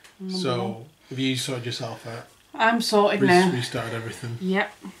he? So, have you sorted yourself out? I'm sorted now. Restarted everything?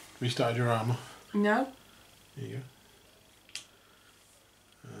 Yep. Restarted your armour? No. There you go.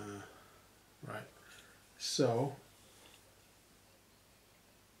 Right. So,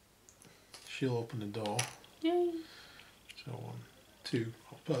 she'll open the door. Yay. So 1, 2.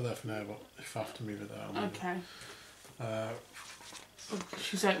 I'll put her there for now, but if I have to move it there, I'll move Okay. it.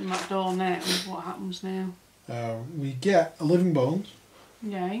 She's opened that door now. What happens now? We get a living bones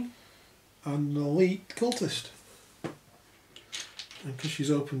Yay. and an elite cultist. And because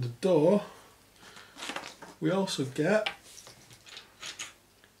she's opened the door, we also get...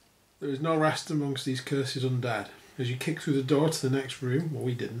 There is no rest amongst these cursed undead. As you kick through the door to the next room, well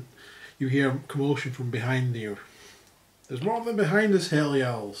we didn't, you hear a commotion from behind you. There's more of them behind us, Hail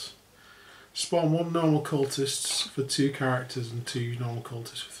yells. Spawn 1 normal cultists for 2 characters and 2 normal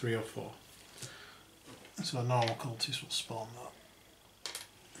cultists for 3 or 4. So a normal cultist will spawn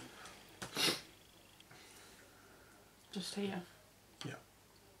that. Just here. Yeah.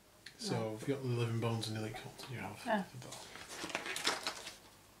 So right. If you've got the living bones and the elite cultist, you have yeah. the door.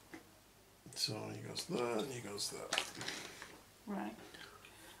 So he goes there and he goes there. Right.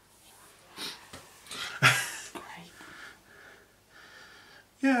 Great.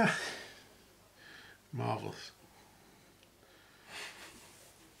 Yeah. Marvellous.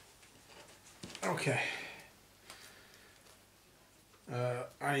 Okay.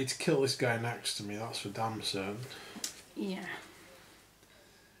 I need to kill this guy next to me, that's for damn certain. Yeah.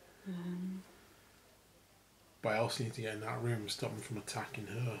 But I also need to get in that room and stop them from attacking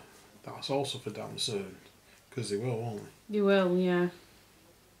her. That's also for damn certain. Because they will, won't they? You will, yeah.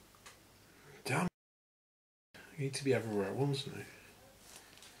 Damn. I need to be everywhere at once now.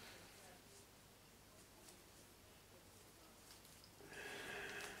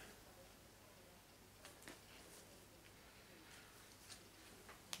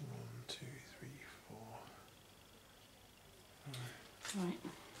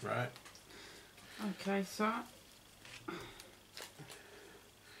 Right. Okay, so...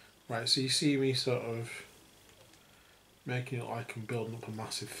 Right, so you see me sort of making it like I'm building up a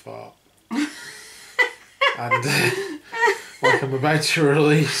massive fart. And like I'm about to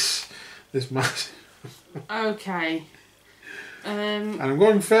release this massive... Okay. And I'm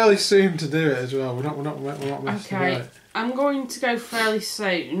going fairly soon to do it as well. We're not messing about. I'm going to go fairly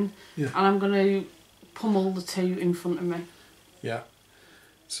soon, yeah. And I'm going to pummel the 2 in front of me. Yeah.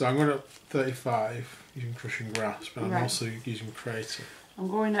 So I'm going at 35 using Crushing Grasp, but I'm also using Crater. I'm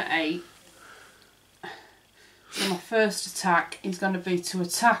going at 8. So my first attack is going to be to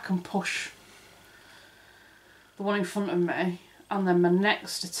attack and push the one in front of me, and then my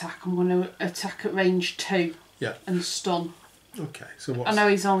next attack I'm going to attack at range 2. Yeah. And stun. Okay, so what? I know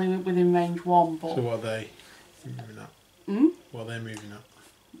he's only within range 1, but... So what are they moving up? Hmm? What are they moving up?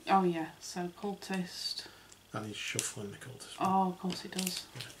 Oh yeah, so cultist. That needs shuffling the cultist. Oh, of course it does.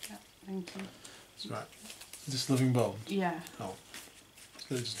 Yeah, thank you. That's right. Just living bones? Yeah. Oh.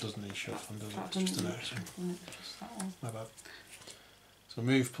 So it just doesn't need shuffling, does it? That It's just an action. Just that one. My bad. So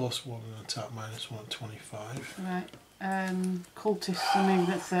move +1 and attack -1 at 25. Right. Cultists are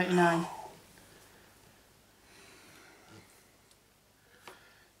moving at 39.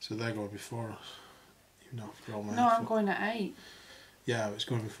 So they're going before us. Even after all my No, effort. I'm going at 8. Yeah, it's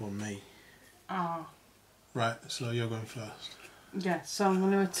going before me. Oh. Right, so you're going first. Yeah, so I'm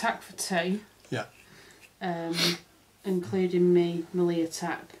going to attack for 2. Yeah. Including me melee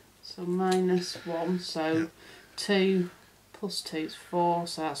attack. So -1, so 2 + 2 is 4,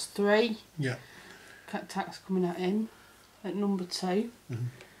 so that's 3. Yeah. attacks coming at him at number 2. Mm-hmm.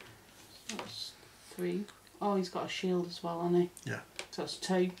 So that's 3. Oh, he's got a shield as well, hasn't he? Yeah. So that's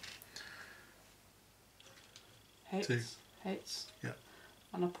 2. Hits. 2. Hits. Yeah.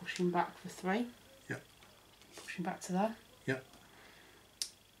 And I push him back for 3. Yeah. Push him back to there. Yeah.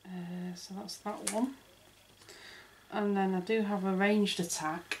 So that's that one. And then I do have a ranged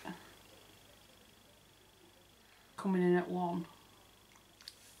attack coming in at 1.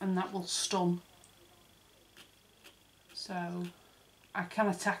 And that will stun. So I can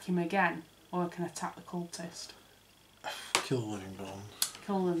attack him again, or I can attack the cultist. Kill the living bones.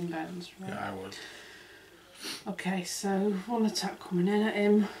 Kill the living bones, right? Yeah, I would. Okay, so 1 attack coming in at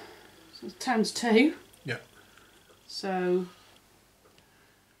him. So it's times 2. Yeah. So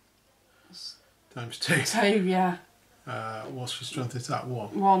Times 2. 2, yeah. What's your strength attack?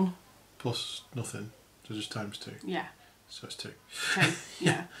 1. 1. Plus nothing. So just times 2. Yeah. So it's 2. 2,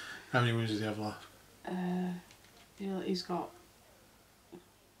 yeah. How many wounds does he have left? He's got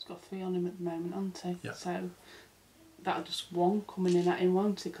 3 on him at the moment, hasn't he? Yeah. So that'll just 1 coming in at him,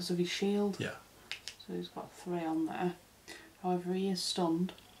 won't it, because of his shield? Yeah. So he's got 3 on there. However, he is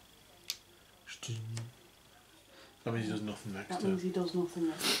stunned. That means he does nothing next That turn. means he does nothing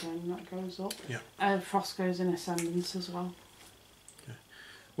next turn. That goes up. Yeah. Frost goes in ascendance as well. Okay.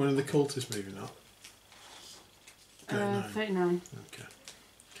 When are the cultists moving up? 39.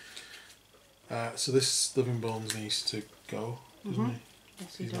 Okay. So this living bones needs to go, doesn't he?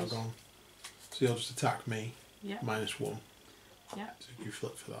 Yes, he He's does. not gone. So he'll just attack me. Yeah. -1. Yeah. So you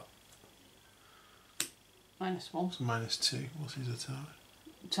flip for that. -1. So -2. What's his attack?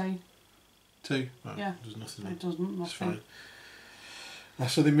 2. 2? Right. Yeah. Does nothing. It doesn't. It's Nothing. fine.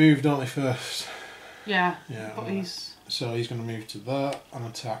 So they moved, don't they, first? Yeah. Yeah. But he's... So he's going to move to that and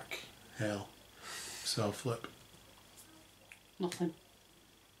attack Hale. So flip. Nothing.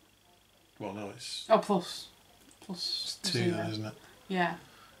 Well, no, it's... Oh, plus. Plus It's 2 0. then, isn't it? Yeah.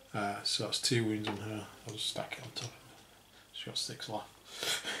 So that's 2 wounds on her. I'll just stack it on top of her. She's got 6 left.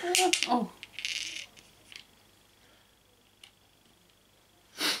 Oh.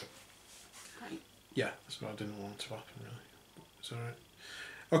 Right. Yeah, that's what I didn't want to happen, really. But it's alright.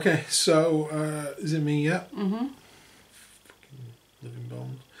 Okay, so is it me yet? Mm-hmm. Fucking living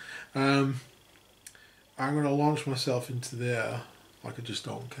bones. I'm going to launch myself into the air like I just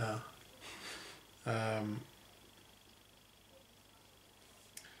don't care.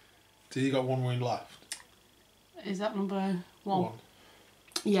 Did he got 1 wound left? Is that number 1? 1.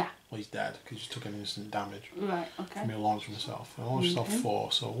 Yeah. Well, he's dead because he just took an instant damage Right, okay. from me launching myself. I launched myself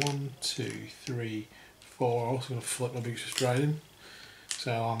 4, so 1, 2, 3, 4. I'm also going to flip my boots of striding.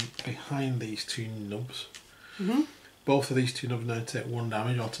 So I'm behind these 2 nubs. Mm-hmm. Both of these 2 nubs now take 1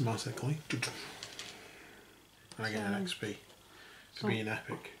 damage automatically. And I get an XP for being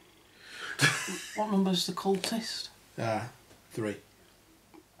epic. What number's the cultist? 3.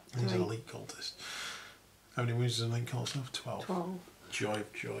 He's an 3. elite cultist. How many wounds does an elite cultist have? 12. 12. Joy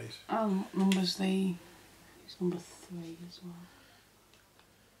of joys. And what number's the... He's number 3 as well.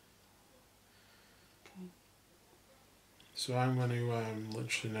 Okay. So I'm going to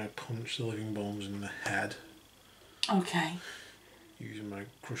literally now punch the living bones in the head. Okay. Using my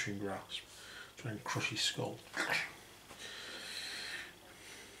crushing grasp. Try and crush his skull.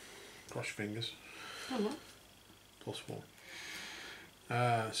 Cross your fingers. Oh, +1.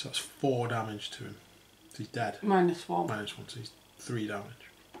 So that's 4 damage to him. He's dead. -1. -1, so he's 3 damage.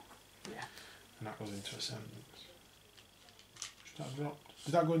 Yeah. And that goes into ascendance. Should that drop?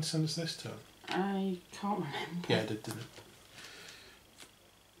 Did that go into ascendance this turn? I can't remember. Yeah, it did, didn't it?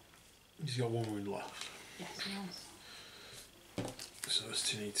 He's got 1 wound left. Yes, he has. So those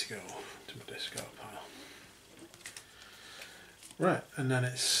 2 need to go to my discard pile. Right, and then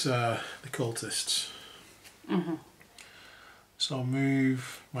it's the cultists. Mm-hmm. So I'll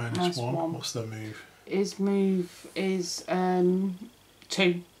move -1. -1. What's their move? His move is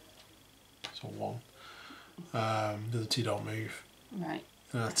 2. So 1. The other 2 don't move. Right.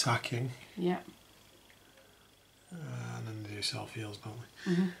 They're attacking. Yeah. And then they do self heals, don't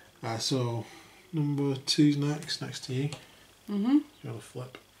they? Mm-hmm. So number 2's next to you. Mm-hmm. You want to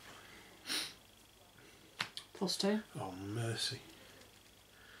flip? +2. Oh, mercy.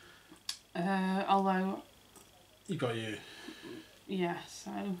 Although... You got your Yeah,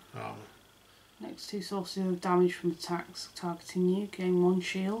 so... armour. Next 2 sources of damage from attacks targeting you, gain 1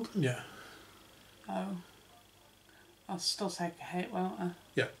 shield. Yeah. Oh. I'll still take a hit, won't I?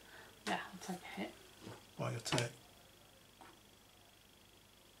 Yeah. Yeah, I'll take a hit. Well, you'll take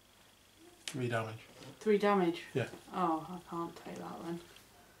 3 damage. 3 damage? Yeah. Oh, I can't take that then.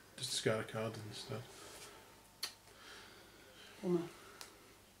 Just discard a card instead. Bummer.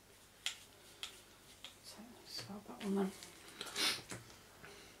 that one then.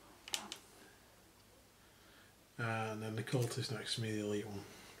 And then the cultist next to me, the elite one.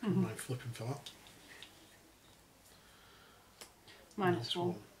 Mm-hmm. Mind flipping for that. -1.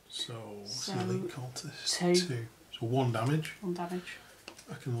 So, what's So the elite cultist? 2. 2. So 1 damage. 1 damage.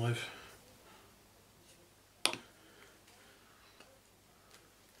 I can live.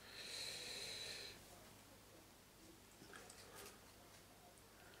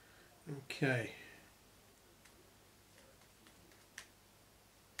 Okay.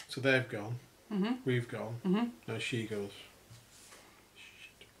 So they've gone. Mm-hmm. We've gone. Mm-hmm. Now she goes.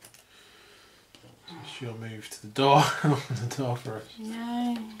 Shit. So she'll move to the door and open the door for us.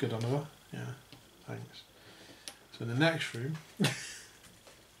 Yay. Good on her. Yeah. Thanks. So in the next room.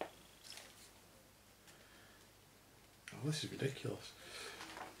 Oh, this is ridiculous.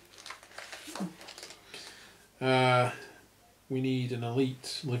 We need an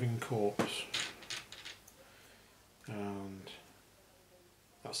elite living corpse. And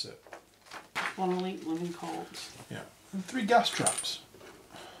that's it. 1 elite living corpse. Yeah. And 3 gas traps.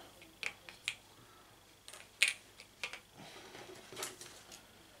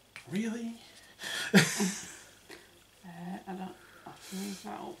 Really? I don't have to move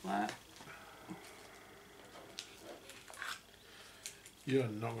that up there. You're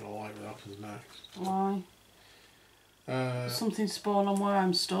not going to like what happens next. Why? Something spawn on where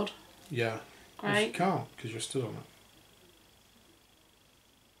I'm stood. Yeah. Great. Well, you can't because you're stood on it.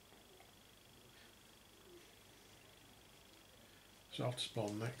 So I have to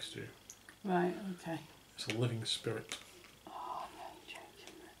spawn next to you. Right, okay. It's a living spirit. Oh, no, you're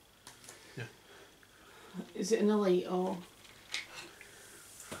joking me. Yeah. Is it an elite or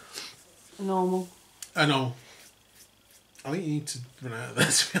a normal? I know. I think you need to run out of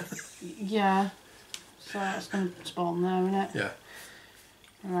this. Yeah. So that's going to spawn there, isn't it? Yeah.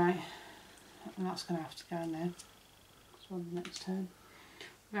 Right. And that's going to have to go now. It's on the next turn.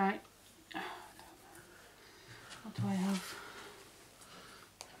 Right. What do I have?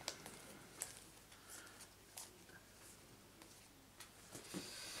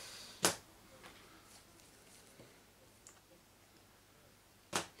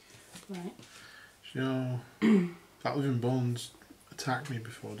 Right. So, that living bones attacked me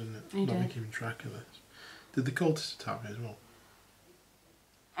before, didn't it? He Not did. me keeping track of this. Did the cultists attack me as well?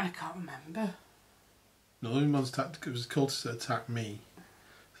 I can't remember. No, the living bones attacked. It was the cultist that attacked me.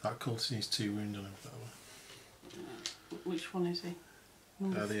 So that cultist needs 2 wounds on him for that one. Which one is he?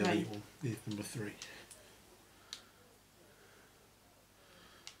 Number The 3. elite one. He's number 3.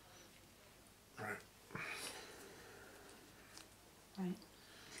 Right. Right.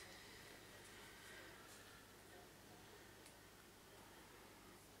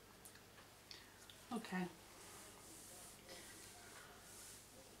 Okay.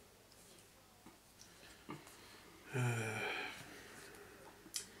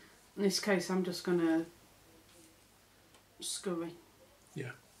 In this case, I'm just going to scurry.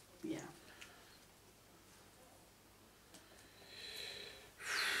 Yeah. Yeah.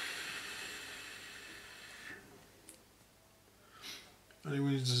 How many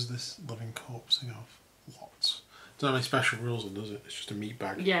wounds does this living corpse thing have? Lots. Don't have any special rules on, does it? It's just a meat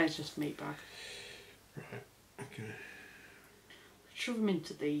bag. Yeah, it's just meat bag. Right. Okay. Shove them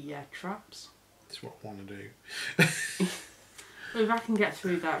into the traps. That's what I want to do. Well, if I can get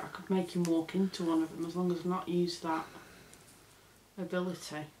through that, I could make him walk into one of them as long as I've not used that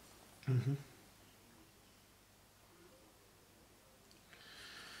ability. Mm-hmm.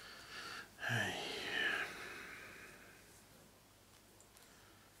 Hey.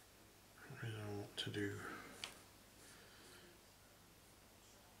 I don't know what to do.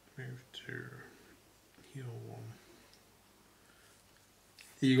 Move to heal 1.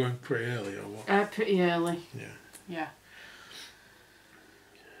 Are you going pretty early or what? Pretty early. Yeah. Yeah.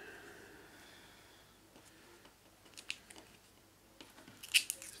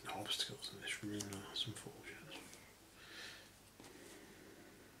 There's no obstacles in this room, that's unfortunate.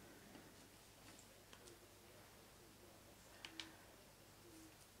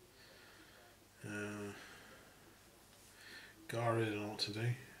 Gara didn't know what to do.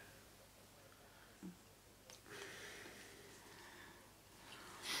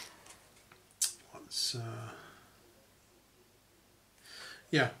 Let's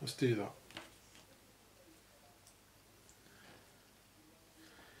yeah, let's do that.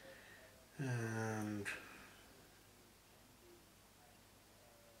 And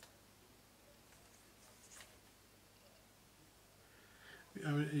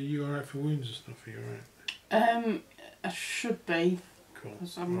are you alright for wounds and stuff? Are you alright? I should be. Cool.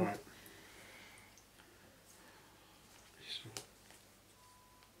 'Cause I'm Alright. So,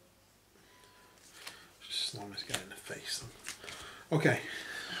 just slam this guy in the face then. Okay.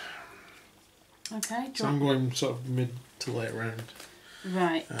 Okay. So I'm going sort of mid to late round.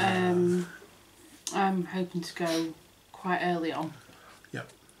 Right. I'm hoping to go quite early on. Yep.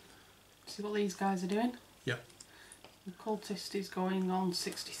 See what these guys are doing? Yep. The cultist is going on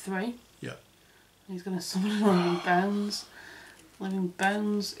 63. Yep. He's going to summon Living Bones. Living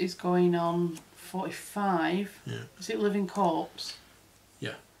Bones is going on 45. Yeah. Is it Living Corpse?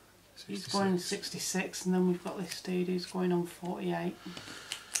 Yeah. 66. He's going on 66, and then we've got this dude who's going on 48.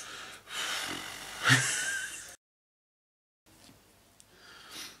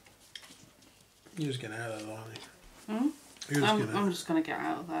 You're just getting out of there, aren't you? I'm just going to get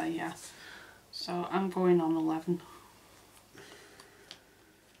out of there, yeah. So I'm going on 11.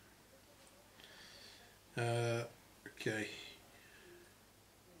 Okay.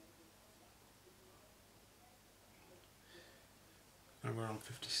 I'm going on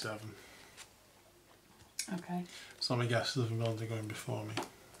 57. Okay. So my guess Living Bones are going before me.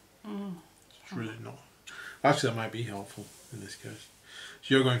 It's really not. Actually, that might be helpful in this case.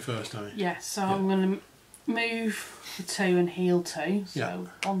 So you're going first, aren't you? Yeah, so I'm going to move for 2 and heal 2. So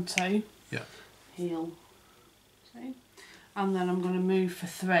 1, 2. Yeah. Heal 2. And then I'm going to move for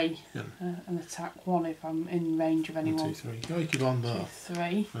 3 Yeah. and attack 1 if I'm in range of anyone. 1, 2, 3. Oh, you could land there. 2,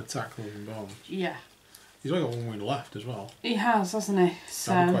 3. And attack Living Bones. Yeah. He's only got 1 wing left as well. He has, hasn't he?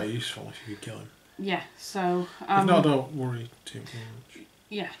 So That'd be quite useful if you could kill him. yeah, so If not, don't worry too much.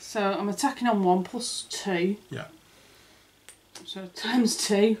 yeah, so I'm attacking on 1 plus 2. Yeah. So times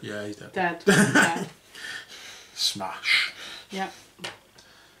 2. Yeah, he's dead. Dead. Dead. Smash. Yeah.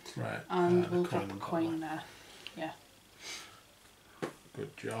 Right. And we'll the drop a and coin there. Yeah.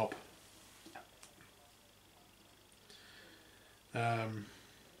 Good job.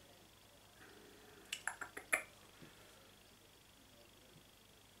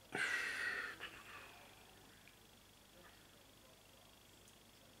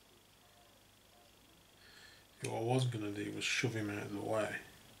 What I was going to do was shove him out of the way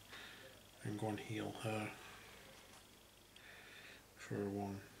and go and heal her for a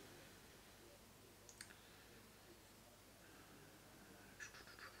 1.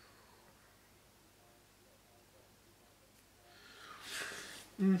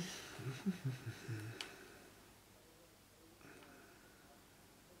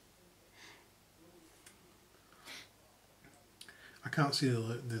 I can't see the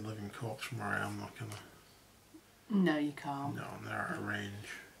living corpse from where I am, not gonna. No, you can't. No, and they're out of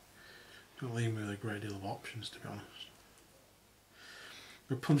range. Don't leave me with a great deal of options, to be honest.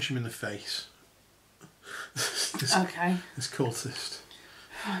 We'll punch him in the face. Okay. This cultist.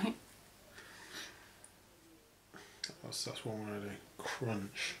 Right. That's what I'm going to do.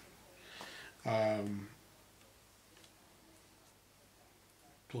 Crunch.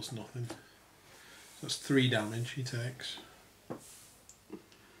 Plus nothing. That's 3 damage he takes.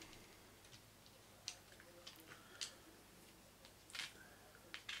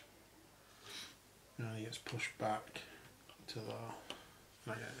 And he gets pushed back to the. I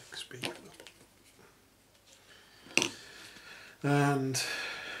get XP. And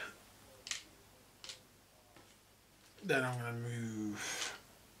then I'm going to move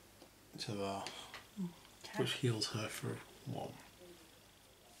to the. Okay. Which heals her for 1.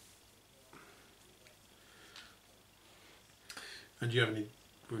 And do you have any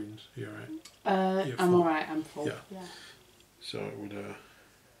wounds? Are you alright? I'm alright, I'm full. Yeah. So it would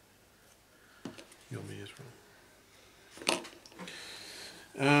heal me as well.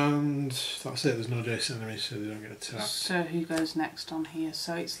 And that's it, there's no adjacent enemies so they don't get attacked. So who goes next on here?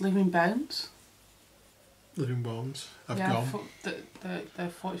 So it's Living Bones. Living Bones. I've yeah, gone. They're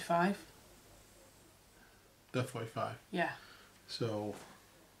 45. They're 45. Yeah. So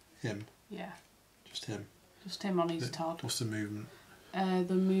him. Yeah. Just him. Just him on his Todd. What's the movement?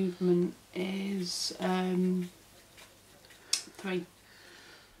 The movement is 3.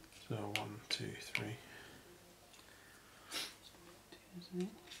 So 1, 2, 3. Isn't it?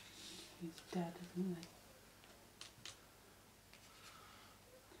 He's dead, isn't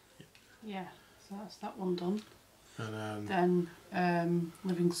he? Yeah, so that's that one done. And then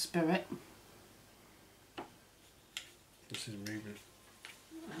Living Spirit. what's his movement?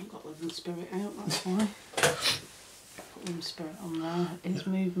 I haven't got Living Spirit out, that's why. Put Living Spirit on there. His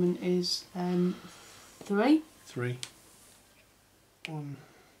movement is 3. 3. 1,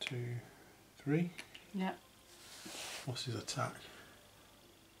 2, 3. Yeah. What's his attack?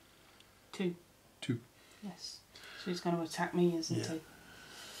 2. 2. Yes. So he's going to attack me, isn't he?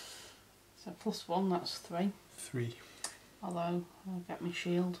 So plus 1, that's 3. 3. Although I'll get my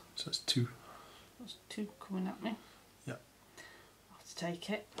shield. So that's 2. That's 2 coming at me. Yep. I'll have to take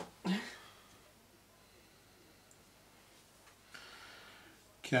it.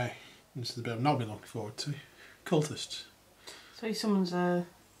 Okay, this is the bit I've not been looking forward to. Cultists. So he summons a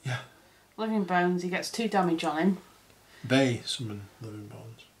Yeah. living bones. He gets 2 damage on him. They summon living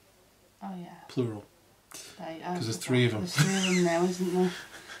bones. Oh yeah. Plural. Because there's 3 of them. There's 3 of them now, isn't there?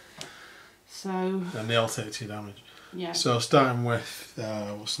 So. And they all take 2 damage. Yeah. So starting with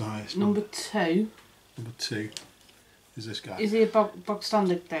what's the highest? Number 2. Number 2 is this guy. Is he a bog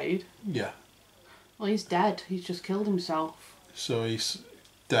standard dude? Yeah. Well, he's dead. He's just killed himself. So he's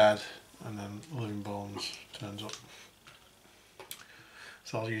dead, and then living bones turns up.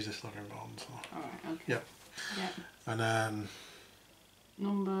 So I'll use this living bones. Alright, okay. Yep. Yep. And then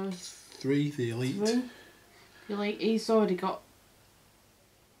Number 3, the elite. 3. The elite. He's already got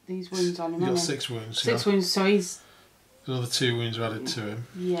these wounds on him. He's got hasn't he? 6 wounds. 6 wounds. So he's. Another 2 wounds are added to him.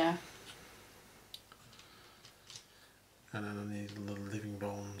 Yeah. And then I need a little living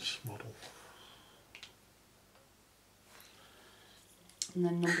bones model. And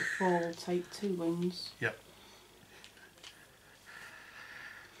then number 4 will take 2 wounds. Yep.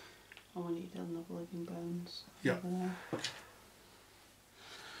 And we need another living bones. Yep. Over there.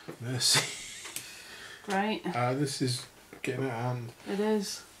 Mercy. Great. This is getting out of hand. It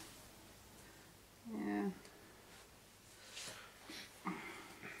is. Yeah.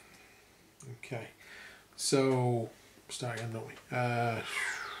 Okay. So, start again, don't we?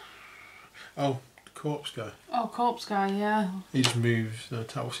 Oh, corpse guy. Oh, corpse guy, yeah. He just moves.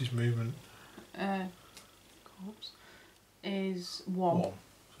 What's his movement? Corpse is 1. 1.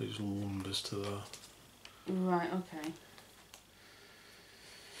 So he just lumbers to there. Right, okay.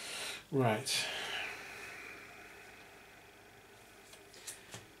 Right.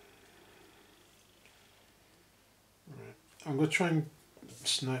 Right. I'm going to try and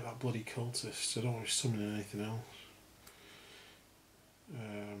snipe that bloody cultist. I don't want to summon anything else.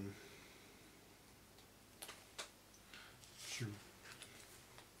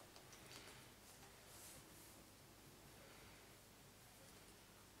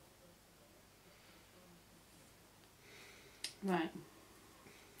 Right.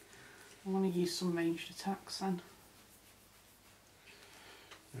 I want to use some ranged attacks then.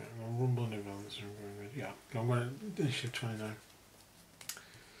 Yeah, I'm going to rumble into villains. Yeah, I'm going to initiative 29.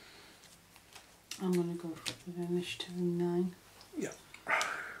 I'm going to go with initiative 9. Yeah.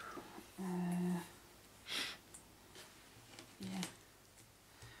 Yeah.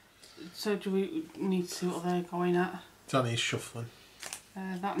 So do we need to see what they're going at? That needs shuffling.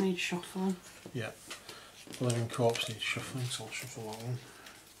 That needs shuffling. Yeah. The living corpse needs shuffling, so I'll shuffle that one.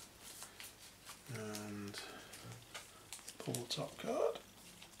 And pull the top card.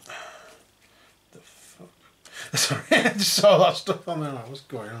 The fuck? Sorry, I just saw that stuff on there. What's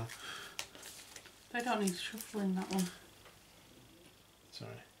going on? They don't need shuffling, that one.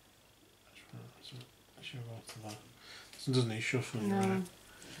 Sorry. I should go to that. This one doesn't need shuffling, No. right?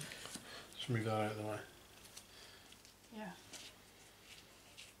 Just move that out of the way. Yeah.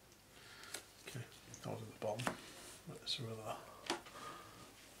 Okay, that was at the bottom. Let's over there.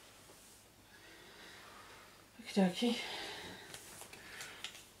 Okie dokie.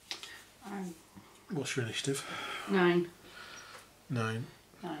 What's your initiative? 9. 9.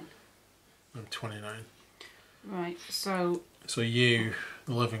 9. I'm 29. Right, so... So you,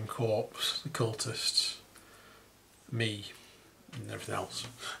 the living corpse, the cultists, me, and everything else.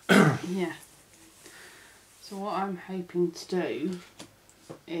 Yeah. So what I'm hoping to do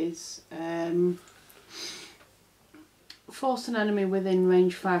is force an enemy within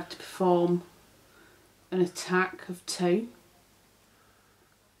range 5 to perform an attack of 2.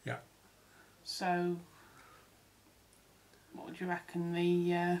 Yeah. So, what would you reckon,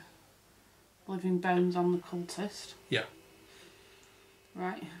 the living bones on the cultist? Yeah.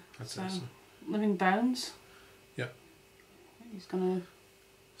 Right. That's so, it. living bones. Yeah. He's gonna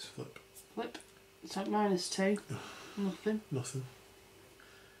Let's flip. flip. So -2. Nothing. Nothing.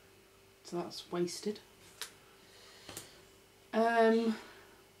 So that's wasted. And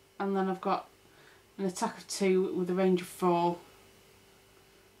then I've got an attack of 2 with a range of 4,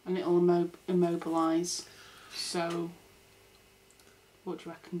 and it'll immobilise. So, what do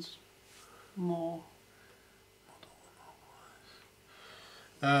you reckon's more?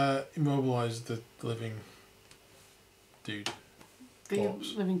 Immobilise the living dude. The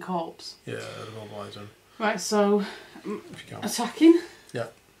Corpse. living corpse. Yeah, immobilise him. Right, so If you can. attacking. Yeah.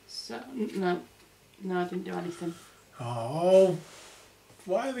 So no, I didn't do anything. Oh,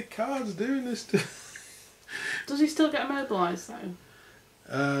 why are the cards doing this to... Does he still get immobilised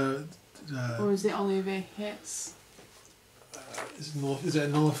though? Or is it only if he hits? Is it a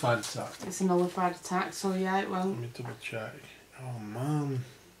nullified attack? It's a nullified attack, so yeah, it Let won't. me double check. Oh man,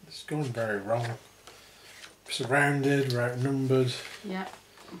 it's going very wrong. Surrounded, we're outnumbered. Yeah.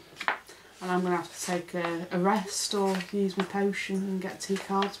 And I'm going to have to take a rest or use my potion and get 2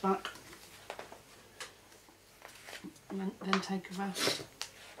 cards back. And then take a rest.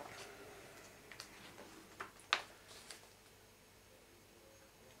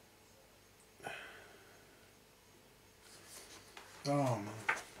 Oh man.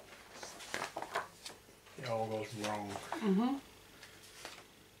 It all goes wrong.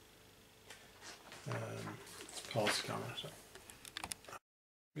 It's Potg, so.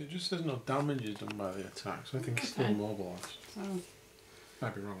 It just says no damage is done by the attack, so I think he's still mobilised. So,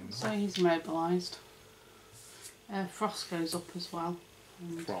 might be wrong. So he's mobilised. Frost goes up as well.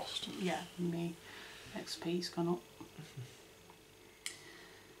 And Frost? Yeah, my XP's gone up.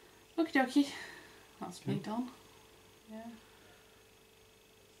 Okie dokie. That's me done. Yeah.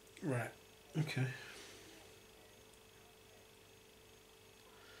 Right, okay.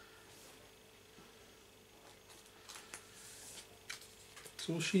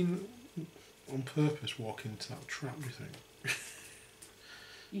 So will she on purpose walk into that trap, do you think?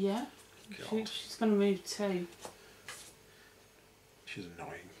 Yeah. She's going to move too. She's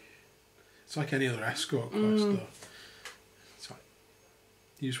annoying. It's like any other escort quest though. It's like,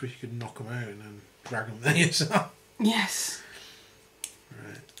 you just wish you could knock them out and then drag them there yourself. Yes.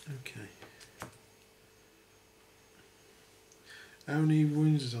 Right, okay. How many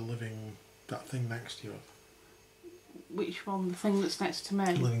wounds is a living, that thing next to you? Which one? The thing that's next to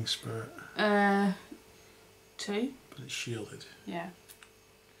me? Living spirit. 2. But it's shielded. Yeah.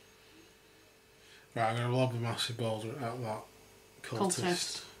 Right, I'm going to lob the massive balls at that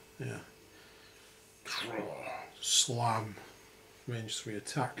cultist. Yeah. Slam. Range 3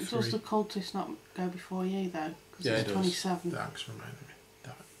 attack. Does the cultist not go before you though? Because Yeah, it's it 27. Thanks for reminding me.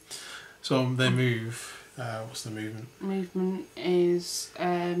 Damn it. So they move. What's the movement? Movement is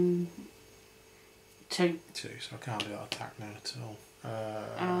 2. 2, so I can't do that attack now at all.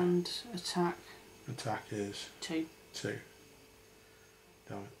 And attack. Attack is 2. 2.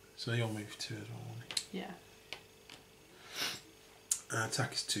 Damn it. So you'll move 2 as well, won't you? Yeah.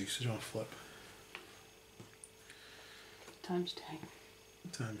 Attack is 2, so do you want to flip? Times 2.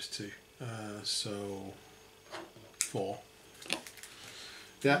 Times 2. So 4.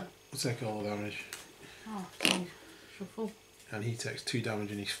 Yeah, we'll take all the damage. Oh, okay. Shuffle. And he takes 2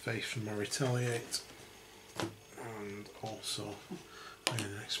 damage in his face from my retaliate. And also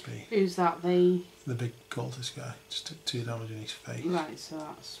an XP. Who's that? The big cultist guy. Just took 2 damage in his face. Right, so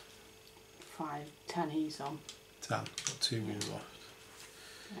that's 5, 10 he's on. 10. Got 2 wounds left.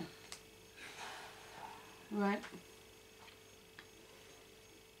 Yeah. Right.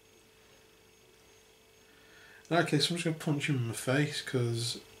 In that case, I'm just going to punch him in the face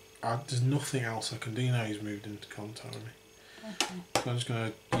because there's nothing else I can do now he's moved into contact with me. Okay. So I'm just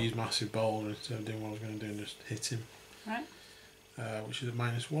going to use massive boulder instead of doing what I was going to do and just hit him. Right. Which is at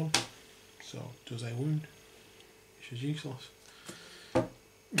 -1. So does a wound, which is useless.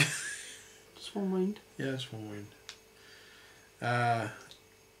 Just 1 wound. Yeah, just 1 wound. So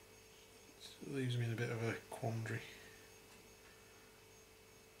it leaves me in a bit of a quandary.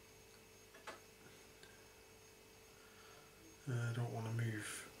 I don't want to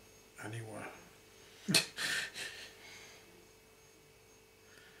move anywhere.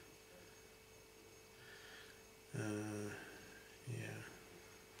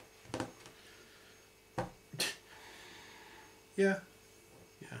 Yeah.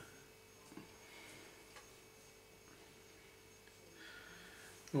 Yeah.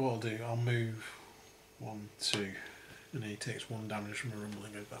 What I'll do, I'll move 1, 2, and he takes 1 damage from a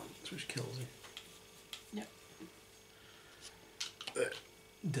rumbling advance, which kills him. Yep.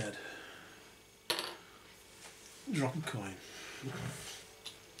 Dead. Drop a coin.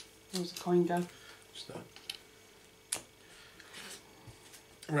 Where's the coin go? Just that.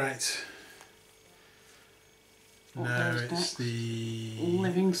 Right. What Now goes it's next? the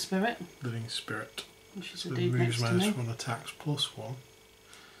Living spirit. living spirit. Which is So the it dude moves next to me. -1 attacks +1.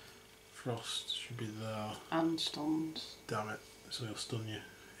 Frost should be there. And stuns. Damn it. So he'll stun you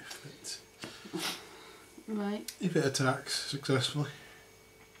Right. if it attacks successfully.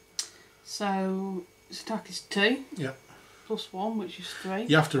 So his attack is 2. Yep. +1, which is 3.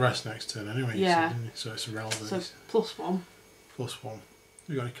 You have to rest next turn anyway. Yeah. So, didn't you? So it's irrelevant. So +1. +1.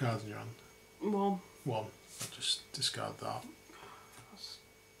 You got any cards in your hand? 1. 1. I'll just discard that.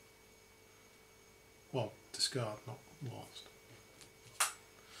 Well, discard, not lost.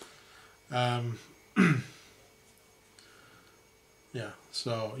 Yeah,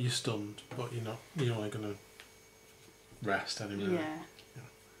 so you're stunned, but you're only gonna rest anyway. Yeah.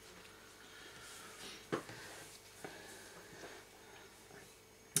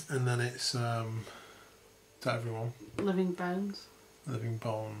 And then it's to everyone. Living bones. living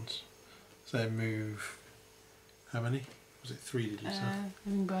bones. So move. How many? Was it 3? Did you say?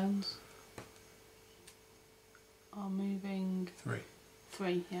 Living bones are moving 3.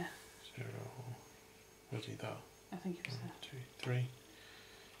 3, yeah. 0. Was he that? I think it was 1, there. 2, 3.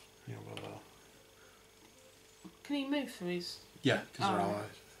 Yeah, well, Can he move through his? yeah, because they're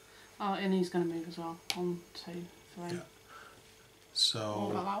allies. Oh, and he's going to move as well. 1, 2, 3. Yeah. So.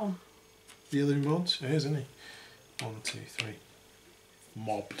 What about that one? The living bones? It is, isn't he? 1, 2, 3.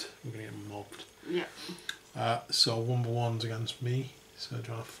 Mobbed. We're going to get mobbed. Yeah. So 1v1's against me. So do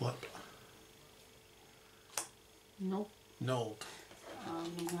you want to flip? No. Nulled.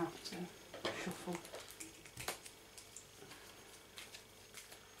 I'm going to have to shuffle.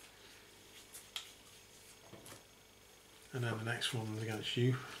 And then the next one's against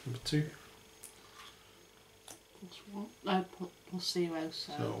you, number 2. Plus 0,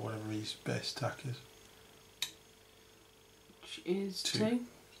 so. So whatever his best attack is. Which is 2.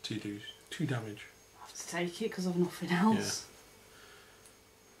 2. 2 damage. I have to take it because I've nothing else.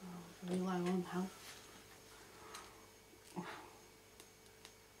 Yeah. Oh, very low on health.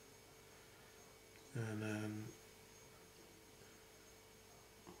 And then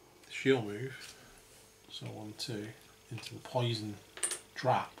she'll move. So 1, 2 into the poison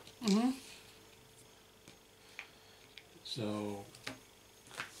trap. So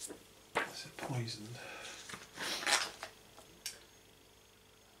is it poisoned?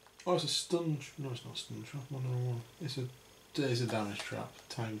 Oh, it's a stun. No, it's not a stun trap. 101. It's a damage trap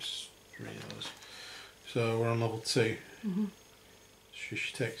times 3 of those. So we're on level 2.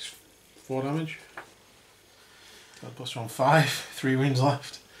 She takes 4 damage. That puts her on 5. 3 wounds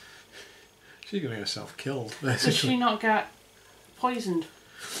left. She's gonna get herself killed. Basically. Does she not get poisoned?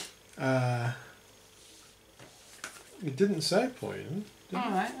 It didn't say poison.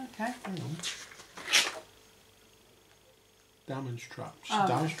 Alright, okay. Hang on. Damage trap. Just Oh, a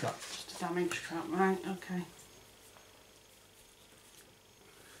damage trap. Just a damage trap, right, okay.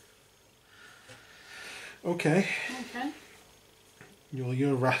 Okay. Okay.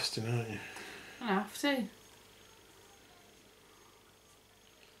 You're resting, aren't you? I have to.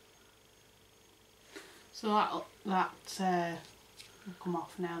 So that will come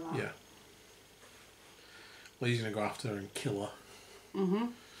off now. That. Yeah. Well, he's gonna go after her and kill her.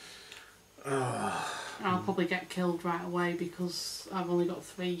 I'll probably get killed right away because I've only got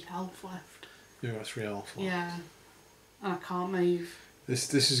 3 health left. You've got 3 health left. Yeah. And I can't move.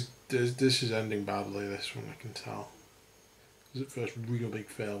 This is ending badly. This one, I can tell. This is the first real big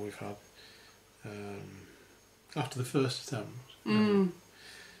fail we've had. After the first attempt.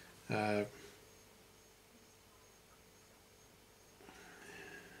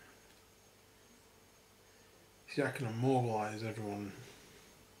 See, I can immobilise everyone,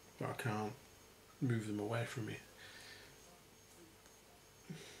 but I can't move them away from me.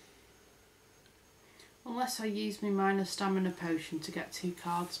 Unless I use my minor stamina potion to get 2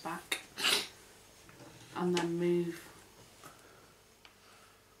 cards back. And then move.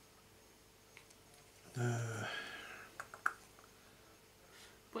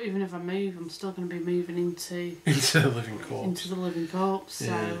 But even if I move, I'm still going to be moving into the living corpse. Into the living corpse, so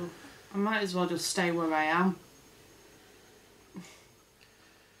Yeah. I might as well just stay where I am.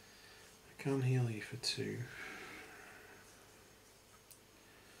 I can heal you for 2.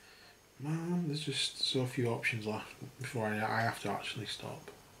 Man, there's just so few options left before I have to actually stop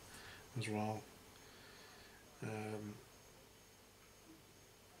as well. Okay,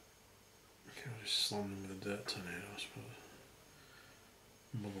 I'll just slam them with a dirt tornado, I suppose.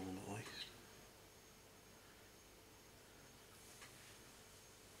 Muddle them at least.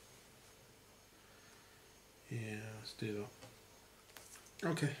 Yeah, let's do that.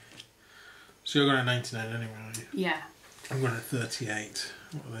 Okay. So you're going at 99 anyway, aren't you? Yeah. I'm going at 38.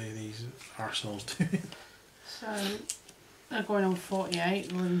 What are these arseholes doing? So they're going on 48.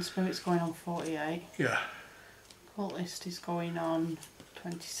 The living spirit's going on 48. Yeah. Cultist is going on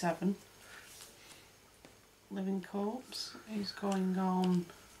 27. Living corpse is going on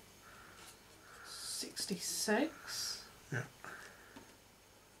 66. Yeah.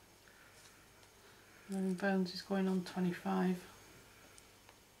 Living bones is going on 25.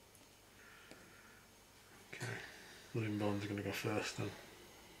 Okay. Living bones are going to go first then.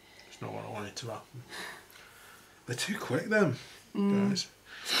 It's not what I wanted to happen. They're too quick then, guys.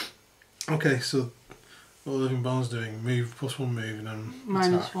 Okay, so what are living bones doing? Move, +1 move, and then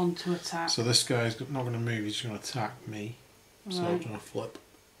Minus attack. 1 to attack. So this guy's not going to move, he's just going to attack me. Right. So I'm going to flip.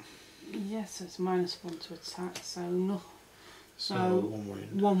 Yes, it's minus 1 to attack, so no. So 1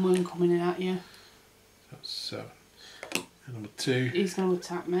 wound. 1 wound coming in at you. That's 7. And number 2. He's going to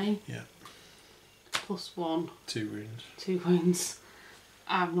attack me. Yeah. +1. 2 wounds. 2 wounds.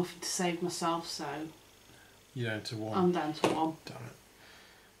 I have nothing to save myself, so... You're down to 1. I'm down to 1. Damn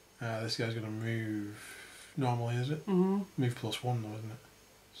it. This guy's going to move normally, is it? Mm-hmm. Move plus 1 though, isn't it?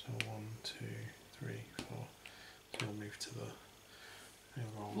 So 1, 2, 3, 4. So he'll move to the...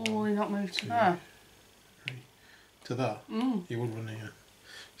 Will he not move to there? 3. To there? Mm. He would, wouldn't he? Yeah.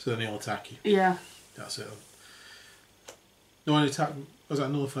 So then he'll attack you. Yeah. That's it then. No, any attack... Was that a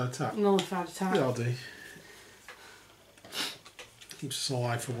nullified attack? Nullified attack. Yeah, I'll do. Keeps us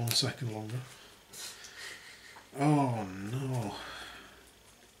alive for 1 second longer. Oh no.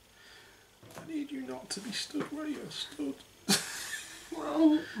 I need you not to be stood where you're stood.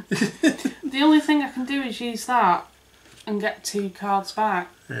 Well, the only thing I can do is use that and get 2 cards back.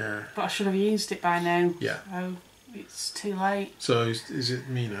 Yeah. But I should have used it by now. Yeah. So it's too late. So is it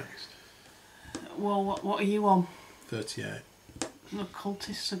me next? Well, what are you on? 38. The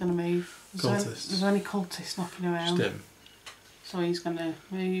cultists are going to move. Cultists. Is there any cultists knocking around? Just him. So he's going to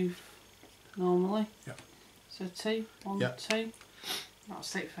move normally. Yep. So 2, 1, Yep. 2.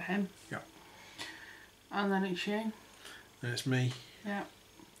 That's it for him. Yep. And then it's you. And it's me. Yeah.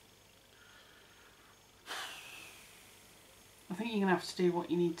 I think you're going to have to do what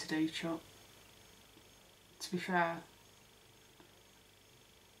you need to do, Chuck. To be fair.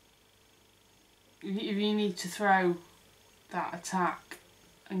 If you need to throw that attack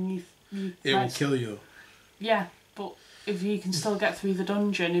and you It will kill you. Yeah, but if you can still get through the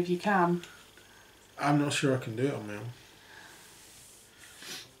dungeon, if you can. I'm not sure I can do it on my own.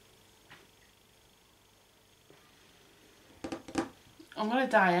 I'm going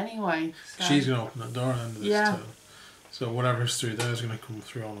to die anyway. So. She's going to open that door at the end of this Yeah. turn. So whatever's through there is going to come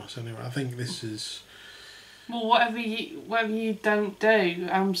through on us anyway. I think this is... Well, whatever you don't do,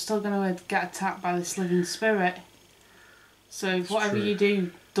 I'm still going to get attacked by this living spirit. So if It's whatever true. you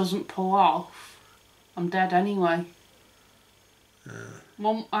do doesn't pull off, I'm dead anyway.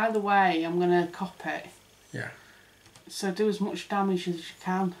 Well, either way, I'm going to cop it. Yeah. So do as much damage as you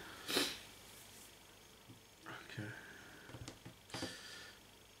can. Okay.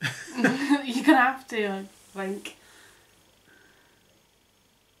 You're going to have to, I think.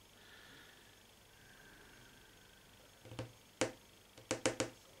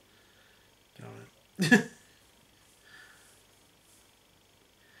 Got it.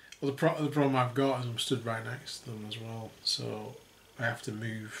 Well, the problem I've got is I'm stood right next to them as well, so I have to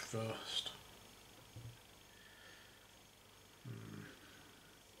move first.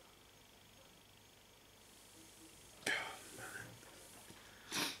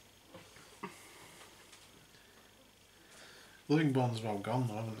 Living bonds have all gone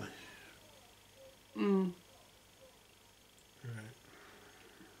though, haven't they? Mm. Right.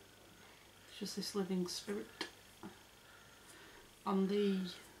 It's just this living spirit. On the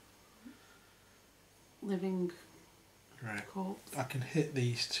living Right. corpse. I can hit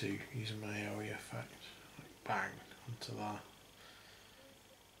these two using my AoE effect. Like bang onto that.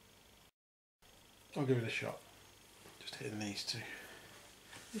 I'll give it a shot. Just hitting these two.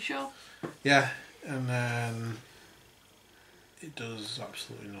 You sure? Yeah, and then it does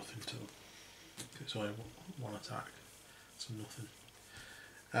absolutely nothing to them. It's only one attack, so nothing.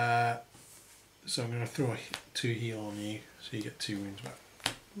 So I'm going to throw 2 heal on you, so you get 2 wounds back.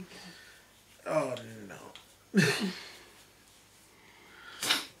 Okay. Oh no.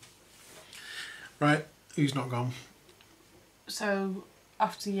 Right, who's not gone? So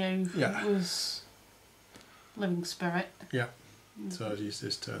after you Yeah. was living spirit. Yeah. So I'd use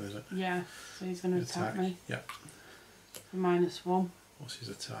this turn, is it? Yeah. So he's going to attack me. Yeah. For -1. What's his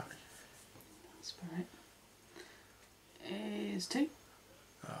attack? Spirit is 2.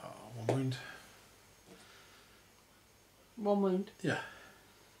 1 wound. 1 wound. Yeah.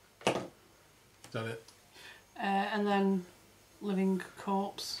 Is that it? And then living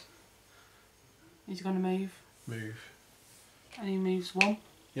corpse. He's going to move. Move. And he moves 1.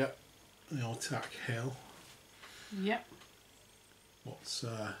 Yep. And he'll attack hail. Yep. What's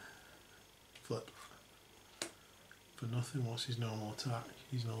flip? For nothing. What's his normal attack?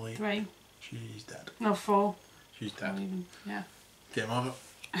 He's an elite. 3. She's dead. No, 4. She's Not dead. even. Yeah. Game over.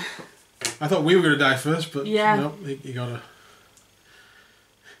 I thought we were going to die first, but Yeah. nope, you got to.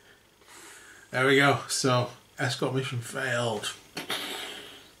 There we go. So, escort mission failed.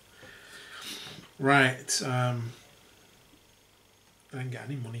 Right. I didn't get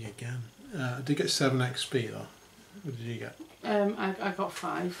any money again. I did get 7 XP though. What did you get? I got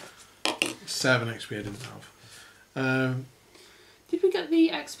 5. 7 XP I didn't have. Did we get the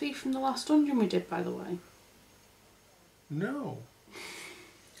XP from the last dungeon we did, by the way? No.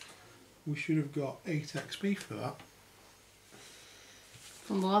 We should have got 8 XP for that.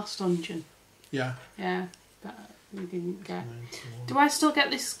 From the last dungeon? Yeah. Yeah. But we didn't get. 91. Do I still get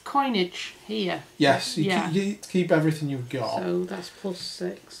this coinage here? Yes, Yeah. you keep everything you've got. So that's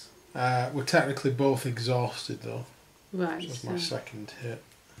 +6. We're technically both exhausted though. Right. So that's my second hit.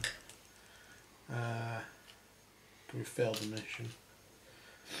 We failed the mission.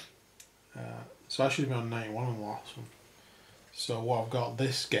 So I should have been on 91 on the last one. So what I've got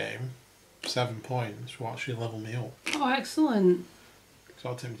this game, 7 points, will actually level me up. Oh, excellent. So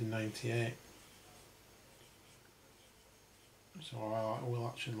I'll take me to 98. So I will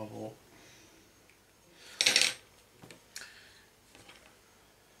actually level up.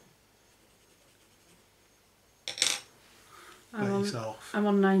 I'm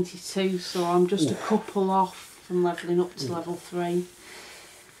on 92, so I'm just a couple off from levelling up to level 3.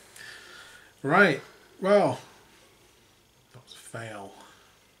 Right, well, that was a fail.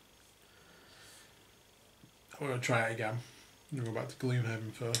 I'm going to try it again. I'm going to go back to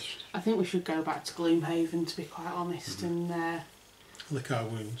Gloomhaven first. I think we should go back to Gloomhaven, to be quite honest, and lick our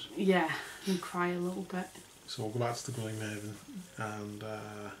wounds. Yeah, and cry a little bit. So we'll go back to the Gloomhaven, and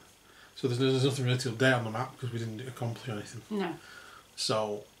so there's nothing really to update on the map because we didn't accomplish anything. No.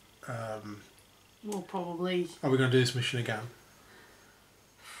 So we'll probably. Are we going to do this mission again?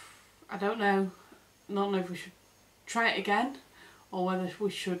 I don't know. I don't know if we should try it again, or whether we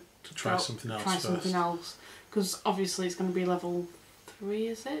should try something else. Try something else, because obviously it's going to be level 3,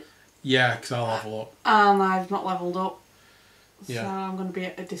 is it? Yeah, because I'll level up. And I've not levelled up, so yeah. I'm going to be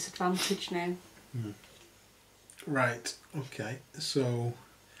at a disadvantage now. Right. Okay. So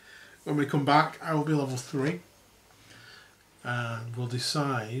when we come back, I will be level 3, and we'll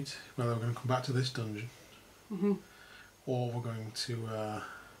decide whether we're going to come back to this dungeon, or we're going to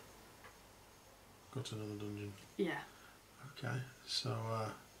go to another dungeon. Yeah. Okay. So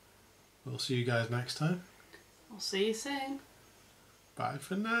we'll see you guys next time. I'll see you soon. Bye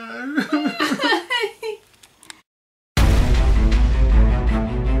for now.